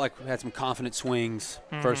know. It felt like we had some confident swings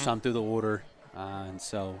first time through the order, and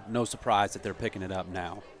so no surprise that they're picking it up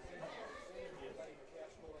now.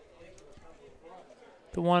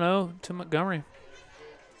 The 1-0 to Montgomery.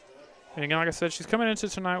 And again, like I said, she's coming into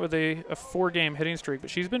tonight with a 4-game hitting streak, but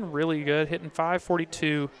she's been really good, hitting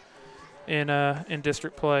 .542 in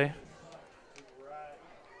district play.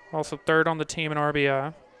 Also third on the team in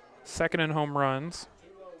RBI, second in home runs.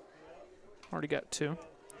 Already got 2.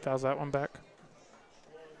 Fouls that one back.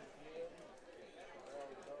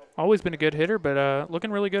 Always been a good hitter, but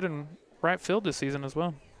looking really good in right field this season as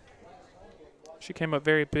well. She came up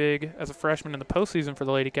very big as a freshman in the postseason for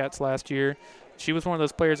the Lady Cats last year. She was one of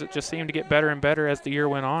those players that just seemed to get better and better as the year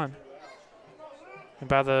went on. And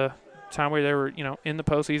by the time where they were, in the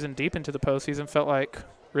postseason, deep into the postseason, felt like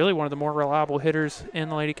really one of the more reliable hitters in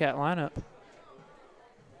the Lady Cat lineup.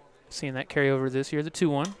 Seeing that carry over this year, the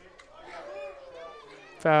 2-1.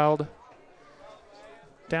 Fouled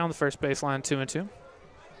down the first baseline, 2-2.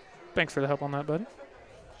 Thanks for the help on that, buddy.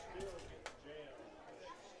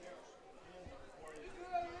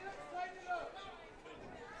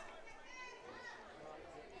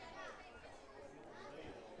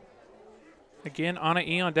 Again,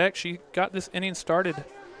 Anaí on deck. She got this inning started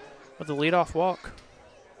with a leadoff walk.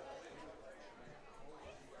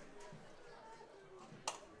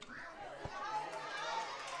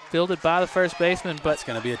 Fielded by the first baseman, but it's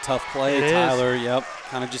going to be a tough play, Tyler. Yep,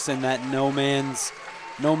 kind of just in that no man's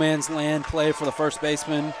land play for the first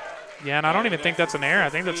baseman. Yeah, and I don't even think that's an error. I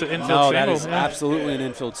think that's an infield single. single. No, that is absolutely an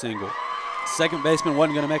infield single. Second baseman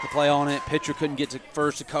wasn't going to make a play on it. Pitcher couldn't get to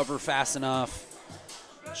first to cover fast enough.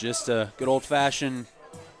 Just a good old-fashioned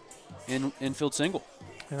infield single.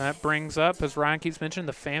 And that brings up, as Ryan keeps mentioning,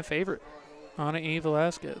 the fan favorite, Anaí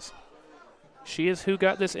Velasquez. She is who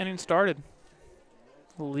got this inning started.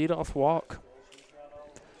 Leadoff walk.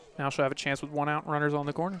 Now she'll have a chance with 1 out, runners on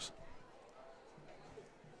the corners.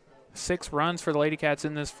 6 runs for the Lady Cats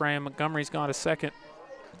in this frame. Montgomery's gone to second.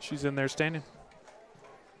 She's in there standing.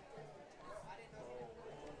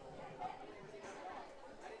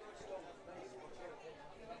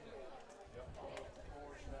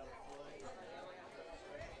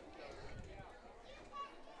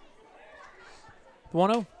 The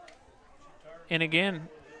 1-0. And again,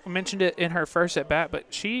 I mentioned it in her first at bat, but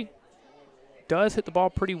she does hit the ball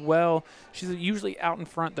pretty well. She's usually out in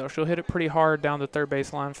front, though. She'll hit it pretty hard down the third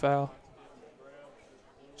baseline foul.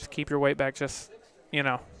 Just keep your weight back just,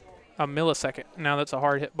 a millisecond. Now that's a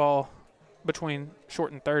hard hit ball between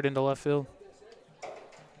short and third into left field.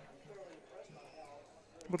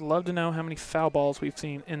 Would love to know how many foul balls we've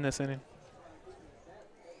seen in this inning.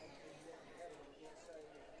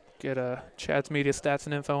 Get Chad's media stats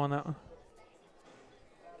and info on that one.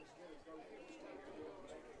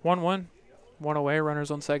 1-1. One away. Runners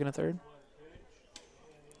on second and third.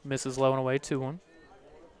 Misses low and away. 2-1.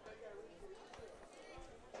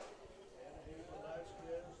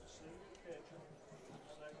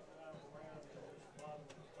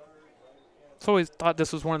 I've always thought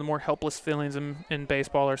this was one of the more helpless feelings in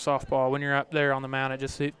baseball or softball. When you're up there on the mound, it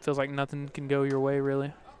feels like nothing can go your way,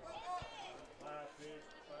 really.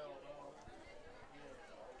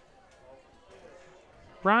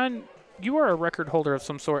 Ryan, you are a record holder of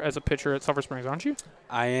some sort as a pitcher at Sulphur Springs, aren't you?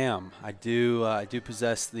 I am. I do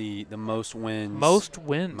possess the most wins. Most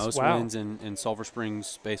wins. Most wow. wins in Sulphur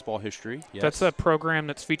Springs baseball history. Yes. That's a program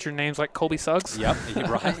that's featured names like Colby Suggs. Yep.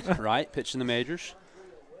 Right. Pitched in the majors.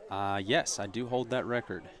 Yes, I do hold that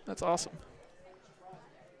record. That's awesome.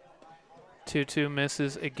 2-2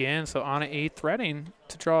 misses again. So Anna E. threatening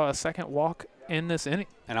to draw a second walk in this inning.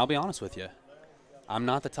 And I'll be honest with you. I'm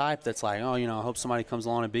not the type that's like, oh, I hope somebody comes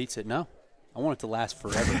along and beats it. No. I want it to last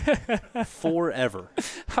forever. Forever.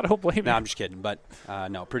 I don't blame you. No, I'm just kidding. But,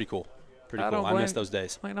 no, pretty cool. Pretty cool. I miss those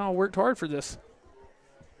days. I know. I worked hard for this.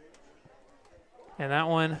 And that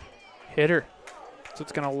one hit her. So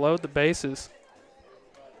it's going to load the bases.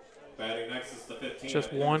 Batting next is the 15.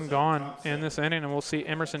 Just one gone in this inning, and we'll see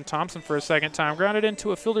Emerson Thompson for a second time. Grounded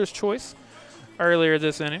into a fielder's choice earlier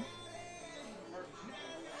this inning.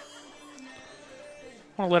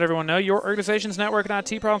 I want to let everyone know your organization's network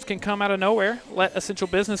and IT problems can come out of nowhere. Let Essential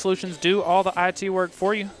Business Solutions do all the IT work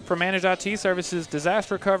for you. For managed IT services,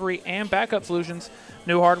 disaster recovery, and backup solutions,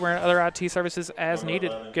 new hardware and other IT services as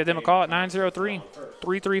needed. Give them a call at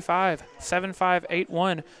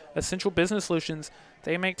 903-335-7581. Essential Business Solutions.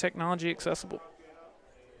 They make technology accessible.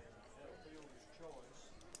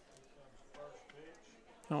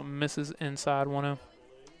 Oh, misses inside 1-0.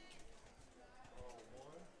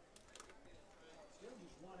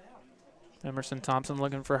 Emerson Thompson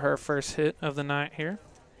looking for her first hit of the night here.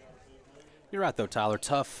 You're right, though, Tyler.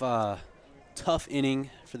 Tough inning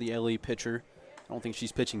for the LE pitcher. I don't think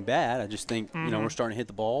she's pitching bad. I just think, we're starting to hit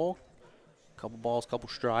the ball. Couple balls, couple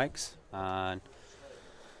strikes.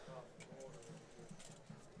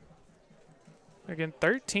 Again,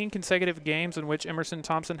 13 consecutive games in which Emerson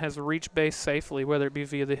Thompson has reached base safely, whether it be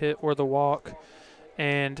via the hit or the walk.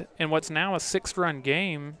 And in what's now a 6-run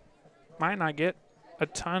game, might not get a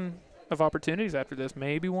ton of opportunities after this.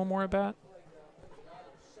 Maybe one more at bat.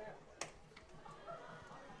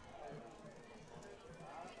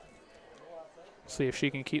 See if she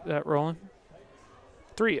can keep that rolling.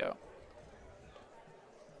 3-0.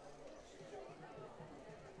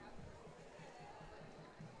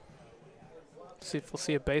 See if we'll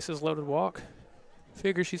see a bases loaded walk.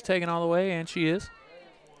 Figure she's taking all the way, and she is.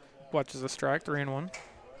 Watches a strike, 3-1.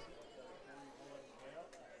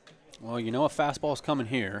 Well, a fastball's coming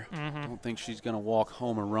here. I don't think she's going to walk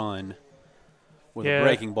home a run with a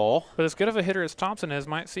breaking ball. But as good of a hitter as Thompson is,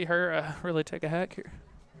 might see her really take a hack here.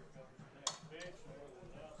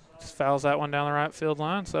 Just fouls that one down the right field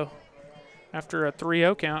line. So after a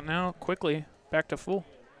 3-0 count now, quickly back to full.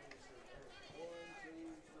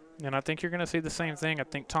 And I think you're going to see the same thing. I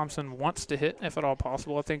think Thompson wants to hit, if at all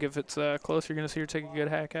possible. I think if it's close, you're going to see her take a good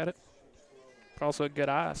hack at it. But also a good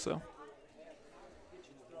eye, so.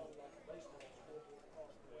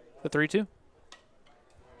 The 3-2.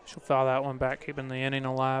 She'll foul that one back, keeping the inning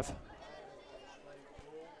alive.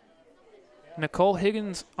 Nicole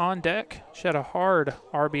Higgins on deck. She had a hard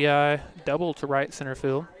RBI double to right center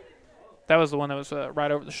field. That was the one that was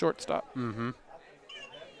right over the shortstop. Mm-hmm.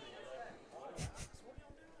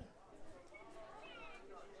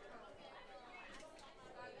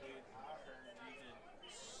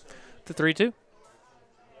 The 3-2.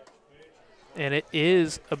 And it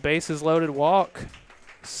is a bases loaded walk.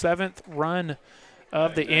 7th run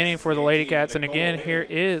of the inning for the Lady Cats. And again, here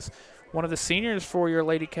is one of the seniors for your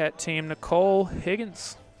Lady Cat team, Nicole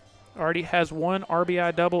Higgins. Already has one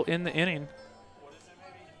RBI double in the inning.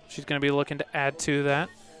 She's going to be looking to add to that.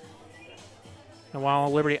 And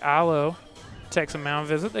while Liberty-Eylau takes a mound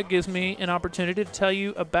visit, that gives me an opportunity to tell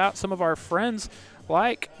you about some of our friends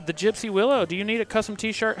like the Gypsy Willow. Do you need a custom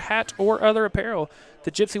t-shirt, hat, or other apparel?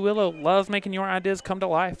 The Gypsy Willow loves making your ideas come to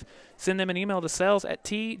life. Send them an email to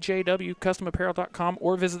sales@tjwcustomapparel.com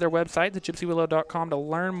or visit their website, thegypsywillow.com, to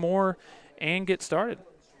learn more and get started.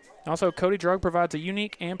 Also, Cody Drug provides a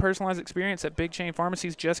unique and personalized experience that big chain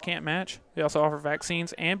pharmacies just can't match. They also offer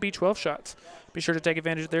vaccines and B12 shots. Be sure to take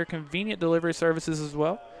advantage of their convenient delivery services as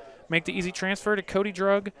well. Make the easy transfer to Cody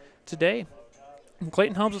Drug today.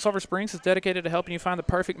 Clayton Homes of Sulphur Springs is dedicated to helping you find the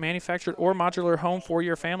perfect manufactured or modular home for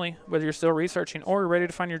your family. Whether you're still researching or ready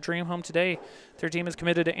to find your dream home today, their team is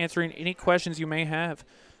committed to answering any questions you may have.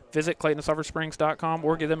 Visit ClaytonSulphurSprings.com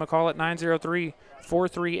or give them a call at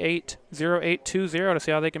 903-438-0820 to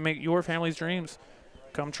see how they can make your family's dreams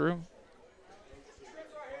come true.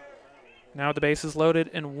 Now the base is loaded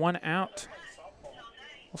and 1 out.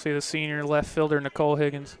 We'll see the senior left fielder, Nicole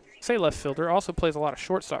Higgins. Say left fielder, also plays a lot of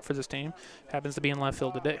shortstop for this team. Happens to be in left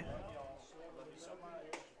field today.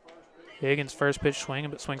 Higgins first pitch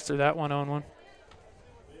swinging, but swings through that 1-0-1.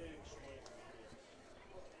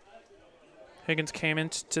 Higgins came in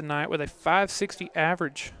tonight with a .560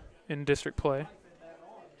 average in district play.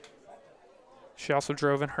 She also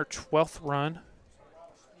drove in her 12th run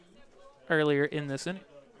earlier in this inning.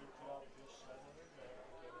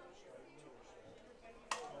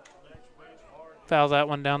 Fouls that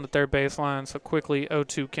one down the third baseline, so quickly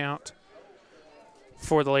 0-2 count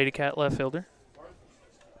for the Lady Cat left fielder.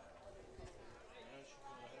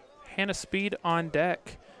 Hannah Speed on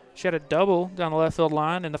deck. She had a double down the left field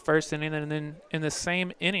line in the first inning, and then in the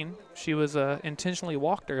same inning, she was intentionally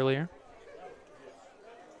walked earlier.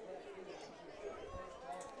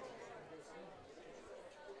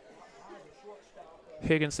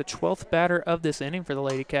 Higgins, the 12th batter of this inning for the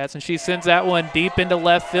Lady Cats, and she sends that one deep into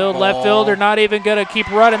left field. Left fielder not even going to keep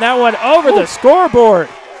running that one over the scoreboard.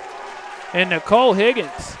 And Nicole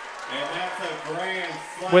Higgins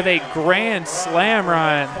with a grand slam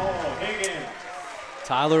run.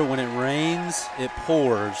 Tyler, when it rains, it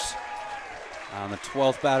pours. On the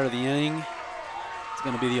 12th batter of the inning, it's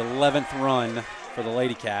going to be the 11th run for the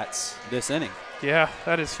Lady Cats this inning. Yeah,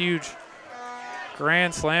 that is huge.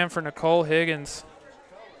 Grand slam for Nicole Higgins.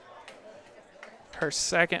 Her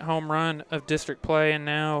second home run of district play, and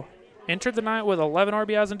now entered the night with 11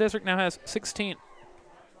 RBIs in district, now has 16.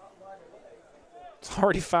 It's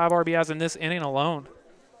already 5 RBIs in this inning alone.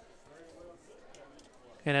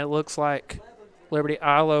 And it looks like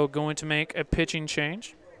Liberty-Eylau going to make a pitching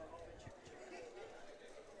change.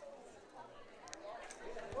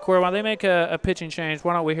 Corey, while they make a pitching change,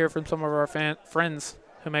 why don't we hear from some of our friends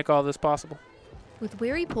who make all this possible? With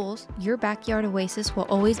Weary Pools, your backyard oasis will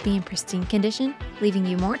always be in pristine condition, leaving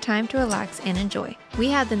you more time to relax and enjoy. We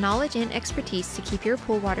have the knowledge and expertise to keep your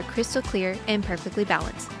pool water crystal clear and perfectly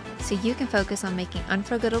balanced, so you can focus on making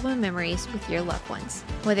unforgettable memories with your loved ones.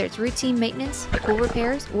 Whether it's routine maintenance, pool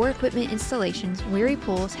repairs, or equipment installations, Weary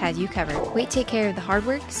Pools has you covered. We take care of the hard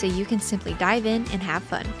work so you can simply dive in and have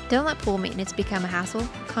fun. Don't let pool maintenance become a hassle.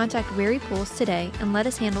 Contact Weary Pools today and let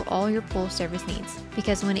us handle all your pool service needs.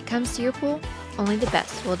 Because when it comes to your pool, only the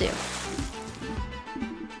best will do.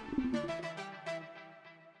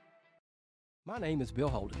 My name is Bill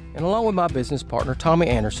Holden, and along with my business partner Tommy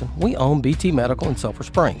Anderson, we own BT Medical in Sulphur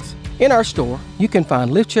Springs. In our store, you can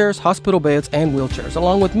find lift chairs, hospital beds, and wheelchairs,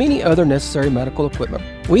 along with many other necessary medical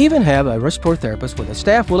equipment. We even have a respiratory therapist with a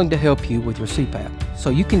staff willing to help you with your CPAP, so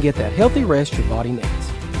you can get that healthy rest your body needs.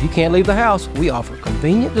 If you can't leave the house, we offer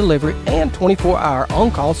convenient delivery and 24-hour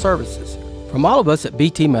on-call services. From all of us at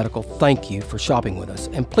BT Medical, thank you for shopping with us,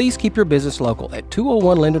 and please keep your business local at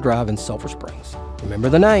 201 Linda Drive in Sulphur Springs. Remember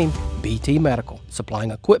the name, BT Medical,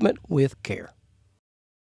 supplying equipment with care.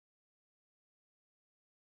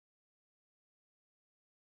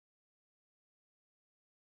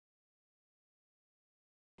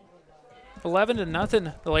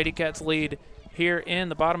 $11-0, the Lady Cats lead here in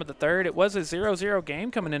the bottom of the third. It was a 0-0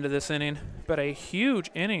 game coming into this inning, but a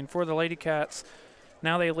huge inning for the Lady Cats.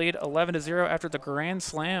 Now they lead 11-0 after the grand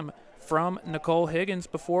slam from Nicole Higgins.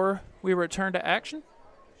 Before we return to action,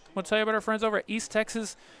 I'll tell you about our friends over at East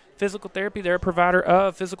Texas Physical Therapy. They're a provider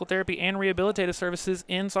of physical therapy and rehabilitative services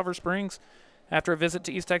in Sulphur Springs. After a visit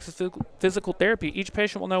to East Texas Physical Therapy, each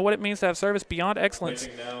patient will know what it means to have service beyond excellence,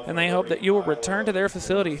 and they hope that you will return to their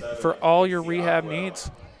facility for all your rehab needs.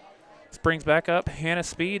 This brings back up Hannah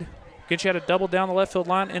Speed. Again, she had a double down the left field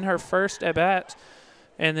line in her first at-bat,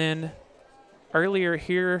 and then earlier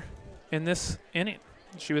here in this inning,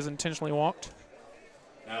 she was intentionally walked.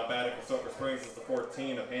 Now batting for Sulphur Springs is the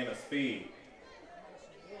 14 of Hannah Speed.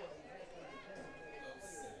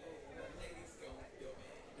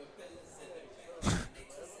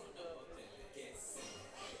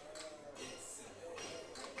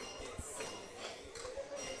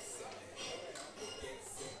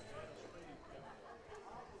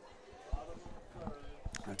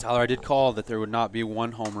 Tyler, I did call that there would not be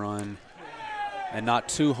one home run and not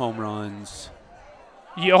 2 home runs.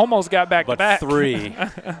 You almost got back to back. But 3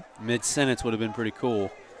 mid-sentence would have been pretty cool.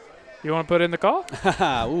 You want to put in the call?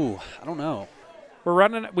 Ooh, I don't know.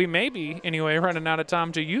 We may be, anyway, running out of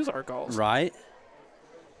time to use our calls. Right.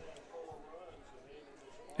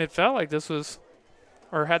 It felt like this was,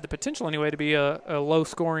 or had the potential anyway, to be a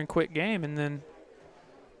low-scoring, quick game, and then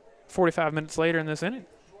 45 minutes later in this inning.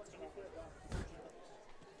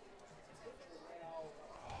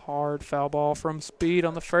 Hard foul ball from Speed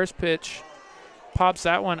on the first pitch. Pops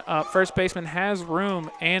that one up. First baseman has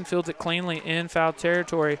room and fields it cleanly in foul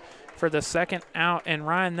territory for the second out. And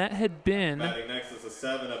Ryan, that had been, Batting next is a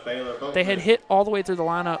 7 of Baylor Boatman. they had hit all the way through the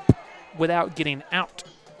lineup without getting out.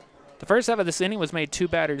 The first half of this inning was made 2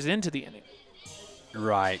 batters into the inning.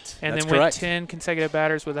 Right. And That's then went correct. 10 consecutive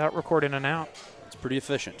batters without recording an out. It's pretty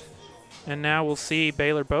efficient. And now we'll see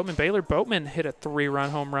Baylor Boatman. Baylor Boatman hit a 3-run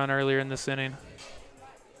home run earlier in this inning.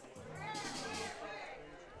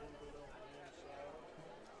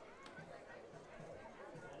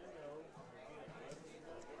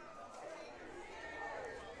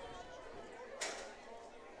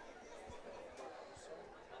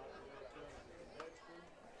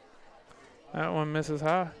 That one misses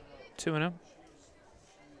high. 2-0.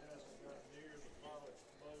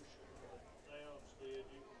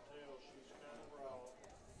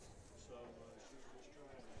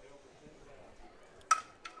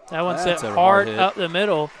 That one's hit hard up the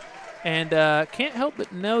middle. And can't help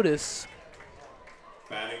but notice,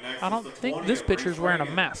 I don't think this pitcher's wearing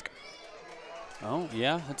a mask. Oh,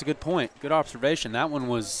 yeah, that's a good point. Good observation. That one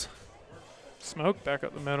was smoke back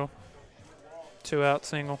up the middle. 2-out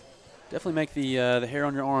single. Definitely make the hair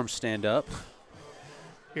on your arms stand up.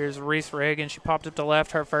 Here's Reese Reagan. She popped up to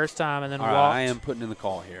left her first time and then walked. I am putting in the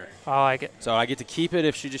call here. I like it. So I get to keep it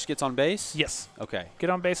if she just gets on base? Yes. Okay. Get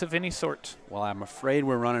on base of any sort. Well, I'm afraid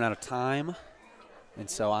we're running out of time, and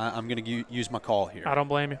so I'm going to use my call here. I don't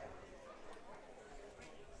blame you.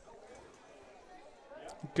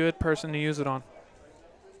 Good person to use it on.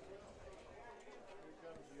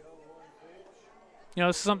 You know,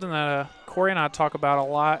 this is something that Corey and I talk about a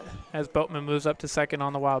lot as Boatman moves up to second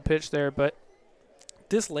on the wild pitch there. But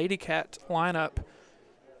this Lady Cat lineup,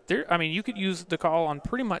 I mean, you could use the call on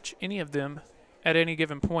pretty much any of them at any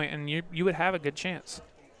given point, and you would have a good chance.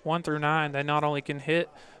 1 through 9, they not only can hit,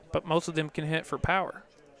 but most of them can hit for power.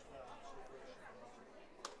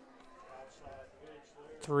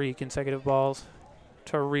 3 consecutive balls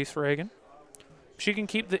to Reese Reagan. If she can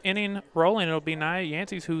keep the inning rolling, it'll be Nia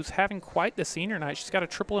Yancey's, who's having quite the senior night. She's got a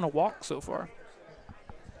triple and a walk so far.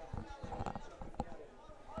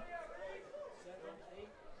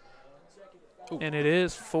 Ooh. And it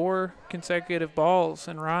is 4 consecutive balls.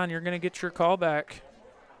 And, Ron, you're going to get your call back.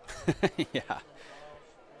 Yeah.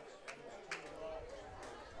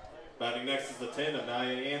 Batting next is the 10 of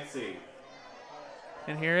Nia Yancey.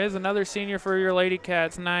 And here is another senior for your Lady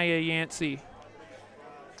Cats, Nia Yancey.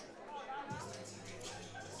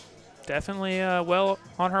 Definitely well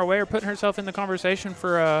on her way, or putting herself in the conversation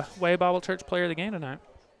for Way Bible Church Player of the Game tonight.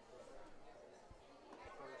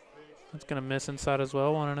 That's going to miss inside as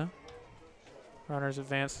well, 1-0. Runners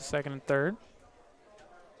advance to second and third.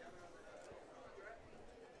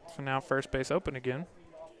 So now first base open again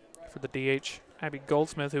for the DH, Abby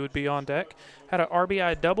Goldsmith, who would be on deck. Had an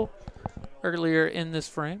RBI double earlier in this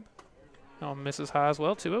frame. Oh, misses high as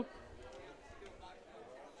well, 2-0.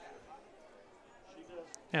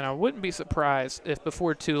 And I wouldn't be surprised if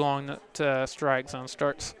before too long that strike zone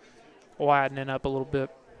starts widening up a little bit.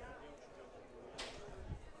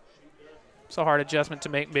 It's a hard adjustment to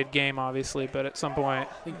make mid-game, obviously, but at some point.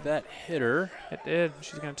 I think that hit her. It did.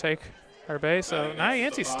 She's going to take her base. So Nia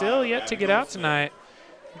Yancey's still yet to get out tonight.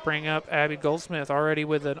 Bring up Abby Goldsmith, already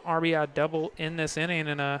with an RBI double in this inning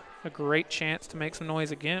and a great chance to make some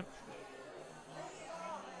noise again.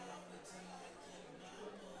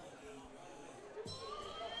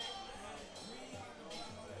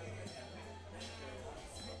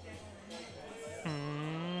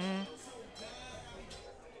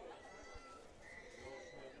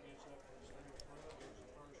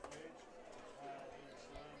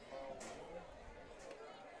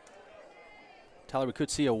 Tyler, we could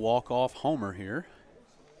see a walk-off homer here.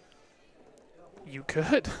 You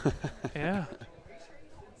could. Yeah.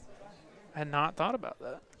 I had not thought about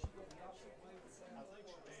that.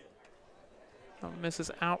 Oh,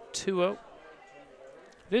 misses out 2-0.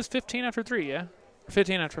 It is 15 after 3, yeah?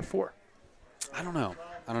 15 after 4. I don't know.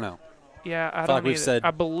 Yeah, I feel don't like we've either. said,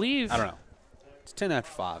 I believe. I don't know. It's 10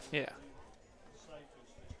 after 5. Yeah.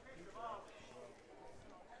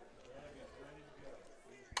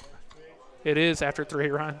 It is after 3,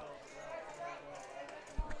 Ryan.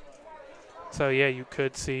 So, yeah, you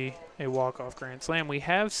could see a walk-off grand slam. We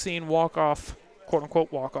have seen walk-off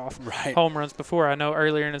quote-unquote walk-off Right. home runs before. I know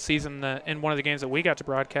earlier in the season, in one of the games that we got to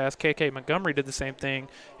broadcast, KK Montgomery did the same thing,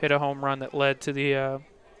 hit a home run that led to the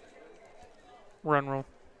run rule.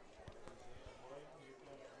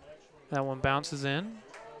 That one bounces in,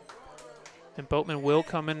 and Boatman will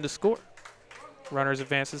come in to score. Runners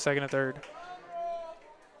advance to second and third.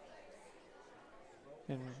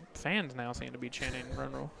 And fans now seem to be chanting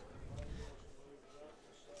run rule.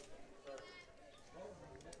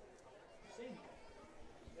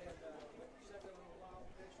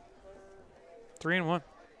 Three and one.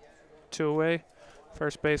 2 away.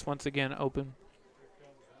 First base once again open.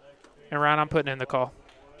 And Ryan, I'm putting in the call.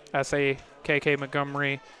 I say KK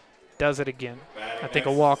Montgomery does it again. I think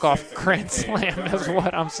a walk-off grand slam is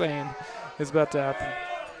what I'm saying is about to happen.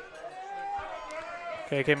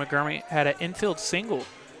 KK Montgomery had an infield single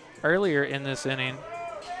earlier in this inning.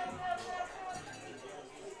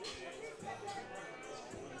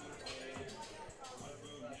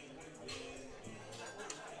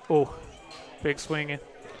 Oh, big swinging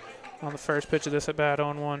on the first pitch of this at bat,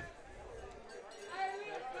 0-1.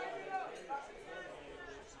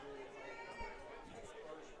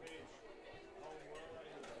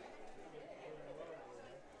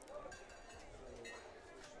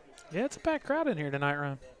 Yeah, it's a packed crowd in here tonight,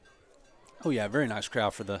 Ryan. Oh, yeah, very nice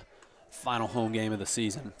crowd for the final home game of the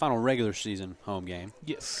season, final regular season home game.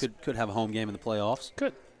 Yes. Could have a home game in the playoffs.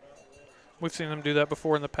 Could. We've seen them do that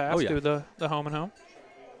before in the past, do the home and home.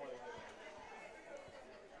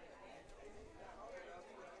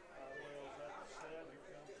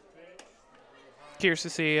 Curious to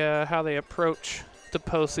see how they approach the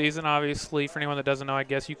postseason. Obviously, for anyone that doesn't know, I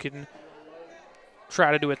guess you can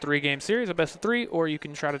try to do a 3-game series, a best of 3, or you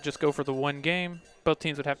can try to just go for the 1 game. Both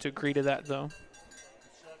teams would have to agree to that, though.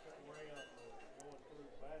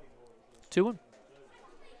 2-1.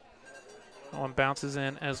 That one bounces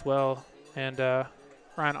in as well. And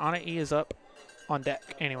Ryan, Anae is up on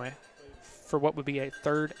deck anyway for what would be a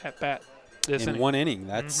 3rd at-bat this inning. In 1 inning.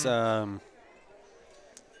 That's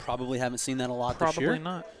probably haven't seen that a lot this year. Probably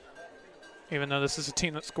not. Even though this is a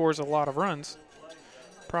team that scores a lot of runs.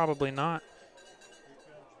 Probably not.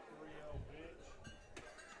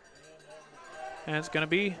 And it's going to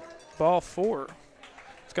be ball 4.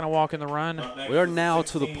 It's going to walk in the run. We are now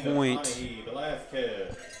to the point where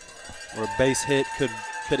a base hit could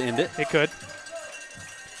end it. It could.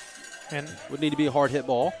 And would need to be a hard hit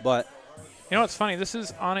ball, but you know what's funny? This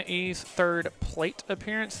is Anae's 3rd plate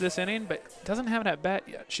appearance this inning, but doesn't have an at bat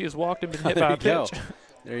yet. She has walked and been hit by a pitch.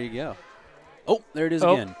 There you go. Oh, there it is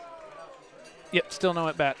again. Yep, still no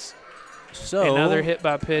at bats. So another hit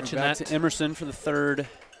by pitch, and that's to Emerson for the 3rd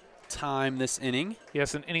time this inning.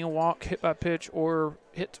 Yes, an inning walk, hit by pitch, or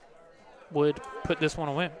hit would put this one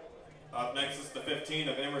away. Up next is the 15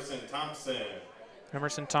 of Emerson Thompson.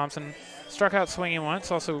 Emerson Thompson struck out swinging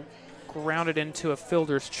once, also grounded into a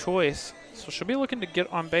fielder's choice. So she'll be looking to get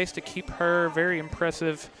on base to keep her very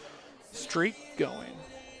impressive streak going.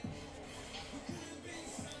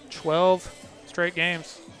 12 straight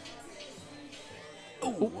games.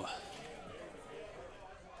 Ooh.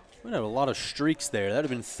 We'd have a lot of streaks there. That would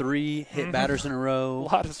have been 3 hit batters in a row. A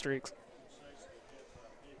lot of streaks.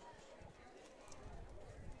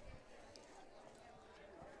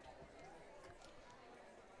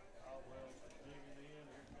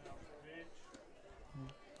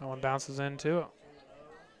 That one bounces in too.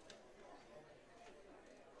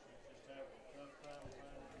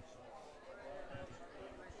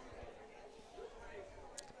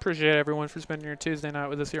 Appreciate everyone for spending your Tuesday night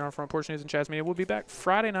with us here on Front Porch News and Chaz Media. We'll be back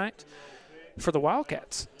Friday night for the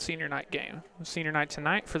Wildcats senior night game. Senior night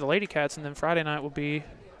tonight for the Lady Cats, and then Friday night will be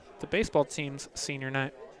the baseball team's senior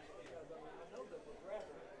night.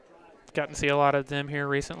 Gotten to see a lot of them here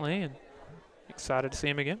recently, and excited to see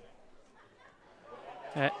them again.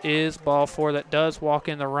 That is ball 4. That does walk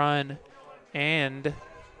in the run, and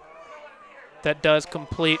that does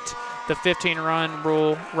complete the 15-run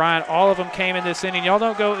rule. Ryan, all of them came in this inning. Y'all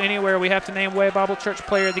don't go anywhere. We have to name Way Bible Church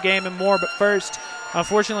Player of the Game and more. But first,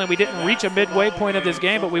 unfortunately, we didn't reach a midway point of this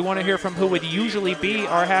game, but we want to hear from who would usually be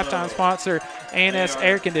our halftime sponsor, A&S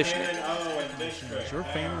Air Conditioning. Your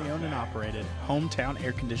family-owned and operated hometown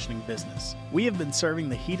air conditioning business. We have been serving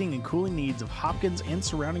the heating and cooling needs of Hopkins and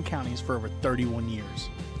surrounding counties for over 31 years.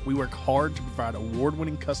 We work hard to provide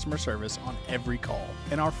award-winning customer service on every call,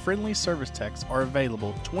 and our friendly service techs are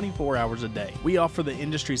available 24 hours a day. We offer the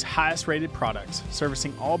industry's highest-rated products,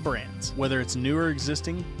 servicing all brands. Whether it's new or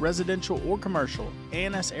existing, residential or commercial,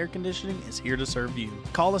 A&S Air Conditioning is here to serve you.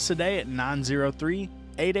 Call us today at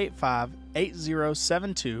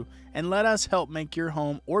 903-885-8072 and let us help make your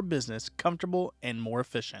home or business comfortable and more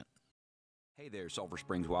efficient. Hey there, Sulphur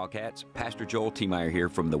Springs Wildcats. Pastor Joel T. here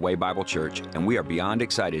from the Way Bible Church, and we are beyond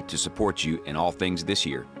excited to support you in all things this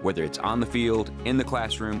year. Whether it's on the field, in the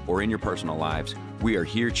classroom, or in your personal lives, we are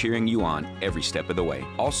here cheering you on every step of the way.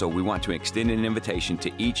 Also, we want to extend an invitation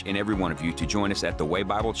to each and every one of you to join us at the Way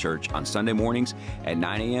Bible Church on Sunday mornings at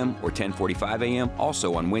 9 a.m. or 10:45 a.m.,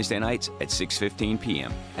 also on Wednesday nights at 6:15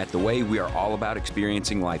 p.m. At the Way, we are all about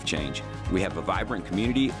experiencing life change. We have a vibrant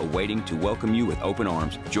community awaiting to welcome you with open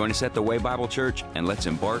arms. Join us at the Way Bible Church, and let's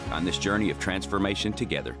embark on this journey of transformation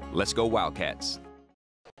together. Let's go Wildcats.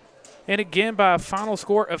 And again, by a final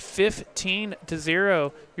score of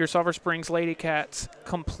 15-0, your Sulphur Springs Lady Cats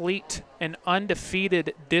complete an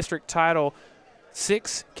undefeated district title.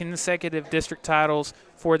 6 consecutive district titles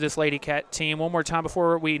for this Lady Cat team. One more time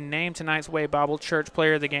before we name tonight's Way Bible Church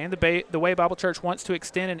Player of the Game. The Way Bible Church wants to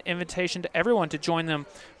extend an invitation to everyone to join them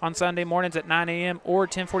on Sunday mornings at 9 a.m. or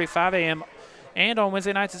 10:45 a.m. and on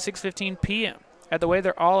Wednesday nights at 6:15 p.m. At the Way,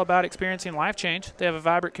 they're all about experiencing life change. They have a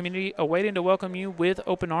vibrant community awaiting to welcome you with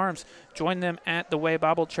open arms. Join them at the Way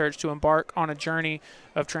Bible Church to embark on a journey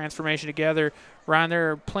of transformation together. Ryan,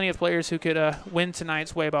 there are plenty of players who could win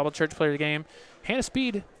tonight's Way Bible Church Player of the Game. Hannah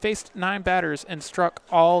Speed faced 9 batters and struck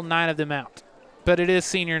all 9 of them out. But it is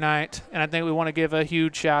senior night, and I think we want to give a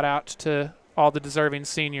huge shout-out to all the deserving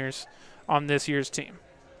seniors on this year's team.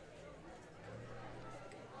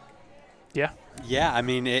 Yeah? Yeah, I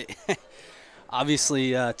mean, it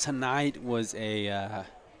obviously tonight was a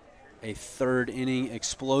third inning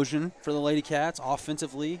explosion for the Lady Cats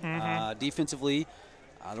offensively. Defensively,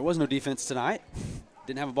 there was no defense tonight.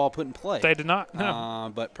 Didn't have a ball put in play. They did not,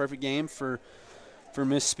 no. But perfect game for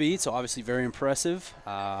Miss Speed, so obviously very impressive.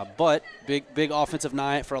 But big offensive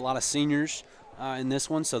night for a lot of seniors in this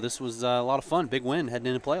one, so this was a lot of fun. Big win heading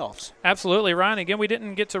into playoffs. Absolutely, Ryan. Again, we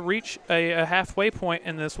didn't get to reach a halfway point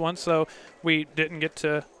in this one, so we didn't get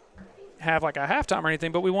to have like a halftime or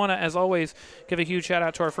anything, but we want to, as always, give a huge shout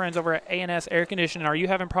out to our friends over at A&S Air Conditioning. Are you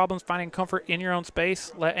having problems finding comfort in your own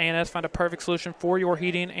space? Let A&S find a perfect solution for your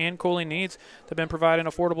heating and cooling needs. They've been providing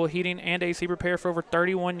affordable heating and AC repair for over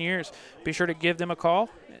 31 years. Be sure to give them a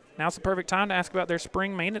call. Now's the perfect time to ask about their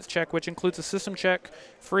spring maintenance check, which includes a system check,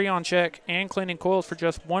 free on check, and cleaning coils for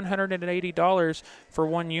just $180 for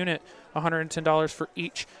one unit, $110 for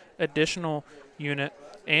each additional unit.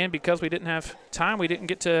 And because we didn't have time, we didn't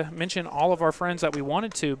get to mention all of our friends that we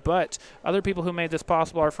wanted to, but other people who made this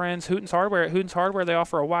possible, our friends Hooten's Hardware. At Hooten's Hardware, they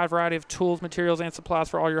offer a wide variety of tools, materials, and supplies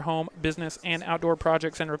for all your home, business, and outdoor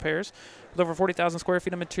projects and repairs. With over 40,000 square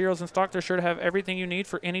feet of materials in stock, they're sure to have everything you need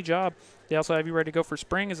for any job. They also have you ready to go for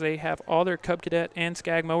spring, as they have all their Cub Cadet and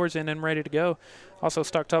Skag mowers in and ready to go. Also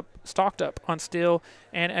stocked up on steel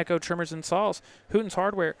and Echo trimmers and saws. Hooten's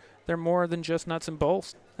Hardware, they're more than just nuts and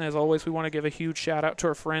bolts. And as always, we want to give a huge shout out to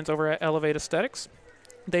our friends over at Elevate Aesthetics.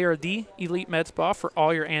 They are the elite med spa for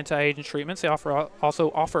all your anti-aging treatments. They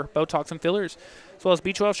also offer Botox and fillers, as well as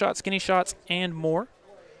B12 shots, skinny shots, and more.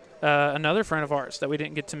 Another friend of ours that we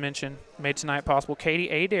didn't get to mention made tonight possible, Katie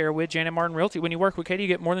Adair with Janet Martin Realty. When you work with Katie, you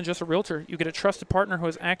get more than just a realtor. You get a trusted partner who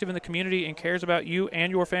is active in the community and cares about you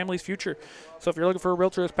and your family's future. So if you're looking for a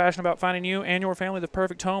realtor who's passionate about finding you and your family the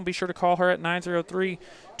perfect home, be sure to call her at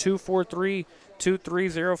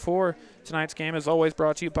 903-243-2304. Tonight's game, as always,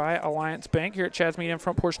 brought to you by Alliance Bank. Here at Chad's Media and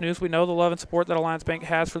Front Porch News, we know the love and support that Alliance Bank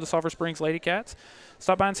has for the Sulphur Springs Lady Cats.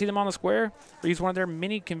 Stop by and see them on the square or use one of their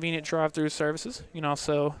many convenient drive-through services. You can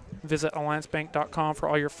also visit alliancebank.com for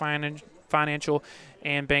all your financial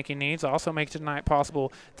and banking needs. Also make tonight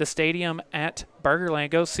possible the stadium at Burgerland.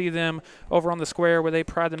 Go see them over on the square, where they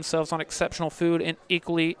pride themselves on exceptional food and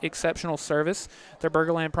equally exceptional service. Their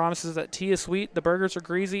Burgerland promises that tea is sweet, the burgers are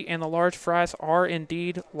greasy, and the large fries are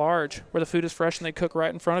indeed large, where the food is fresh and they cook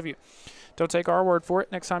right in front of you. Don't take our word for it.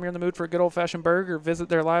 Next time you're in the mood for a good old-fashioned burger, visit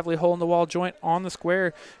their lively hole-in-the-wall joint on the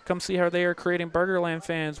square. Come see how they are creating Burgerland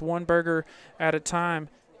fans, one burger at a time.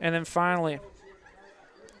 And then finally,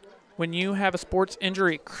 when you have a sports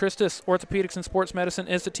injury, Christus Orthopedics and Sports Medicine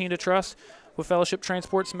is the team to trust. With fellowship-trained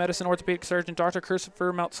sports medicine orthopedic surgeon Dr.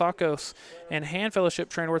 Christopher Maltsakos and hand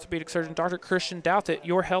fellowship-trained orthopedic surgeon Dr. Christian Douthit,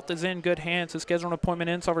 your health is in good hands. To schedule an appointment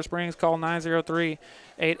in Sulphur Springs, call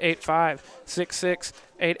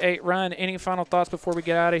 903-885-6688. Ryan, any final thoughts before we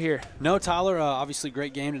get out of here? No, Tyler, obviously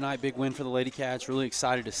great game tonight. Big win for the Lady Cats. Really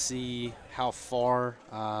excited to see how far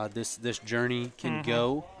this journey can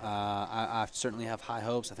go. I certainly have high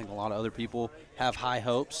hopes. I think a lot of other people have high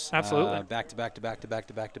hopes. Absolutely.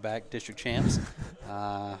 Back-to-back district champs.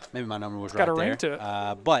 Maybe my number was got right a there. ring to it.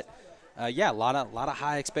 But yeah, a lot of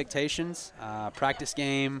high expectations.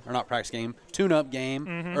 Tune-up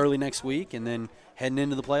game early next week, and then heading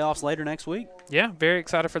into the playoffs later next week. Yeah, very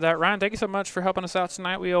excited for that. Ryan, thank you so much for helping us out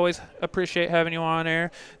tonight. We always appreciate having you on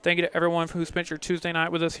air. Thank you to everyone who spent your Tuesday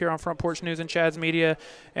night with us here on Front Porch News and Chad's Media.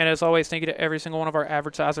 And as always, thank you to every single one of our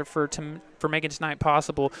advertisers for making tonight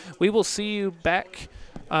possible. We will see you back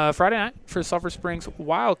Friday night for Sulphur Springs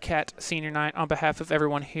Wildcat Senior Night on behalf of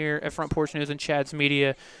everyone here at Front Porch News and Chad's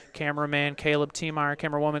Media. Cameraman Caleb Tiemeyer,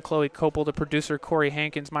 camerawoman Chloe Copel, the producer Corey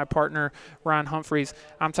Hankins, my partner Ryan Humphries.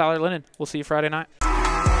 I'm Tyler Lennon. We'll see you Friday night.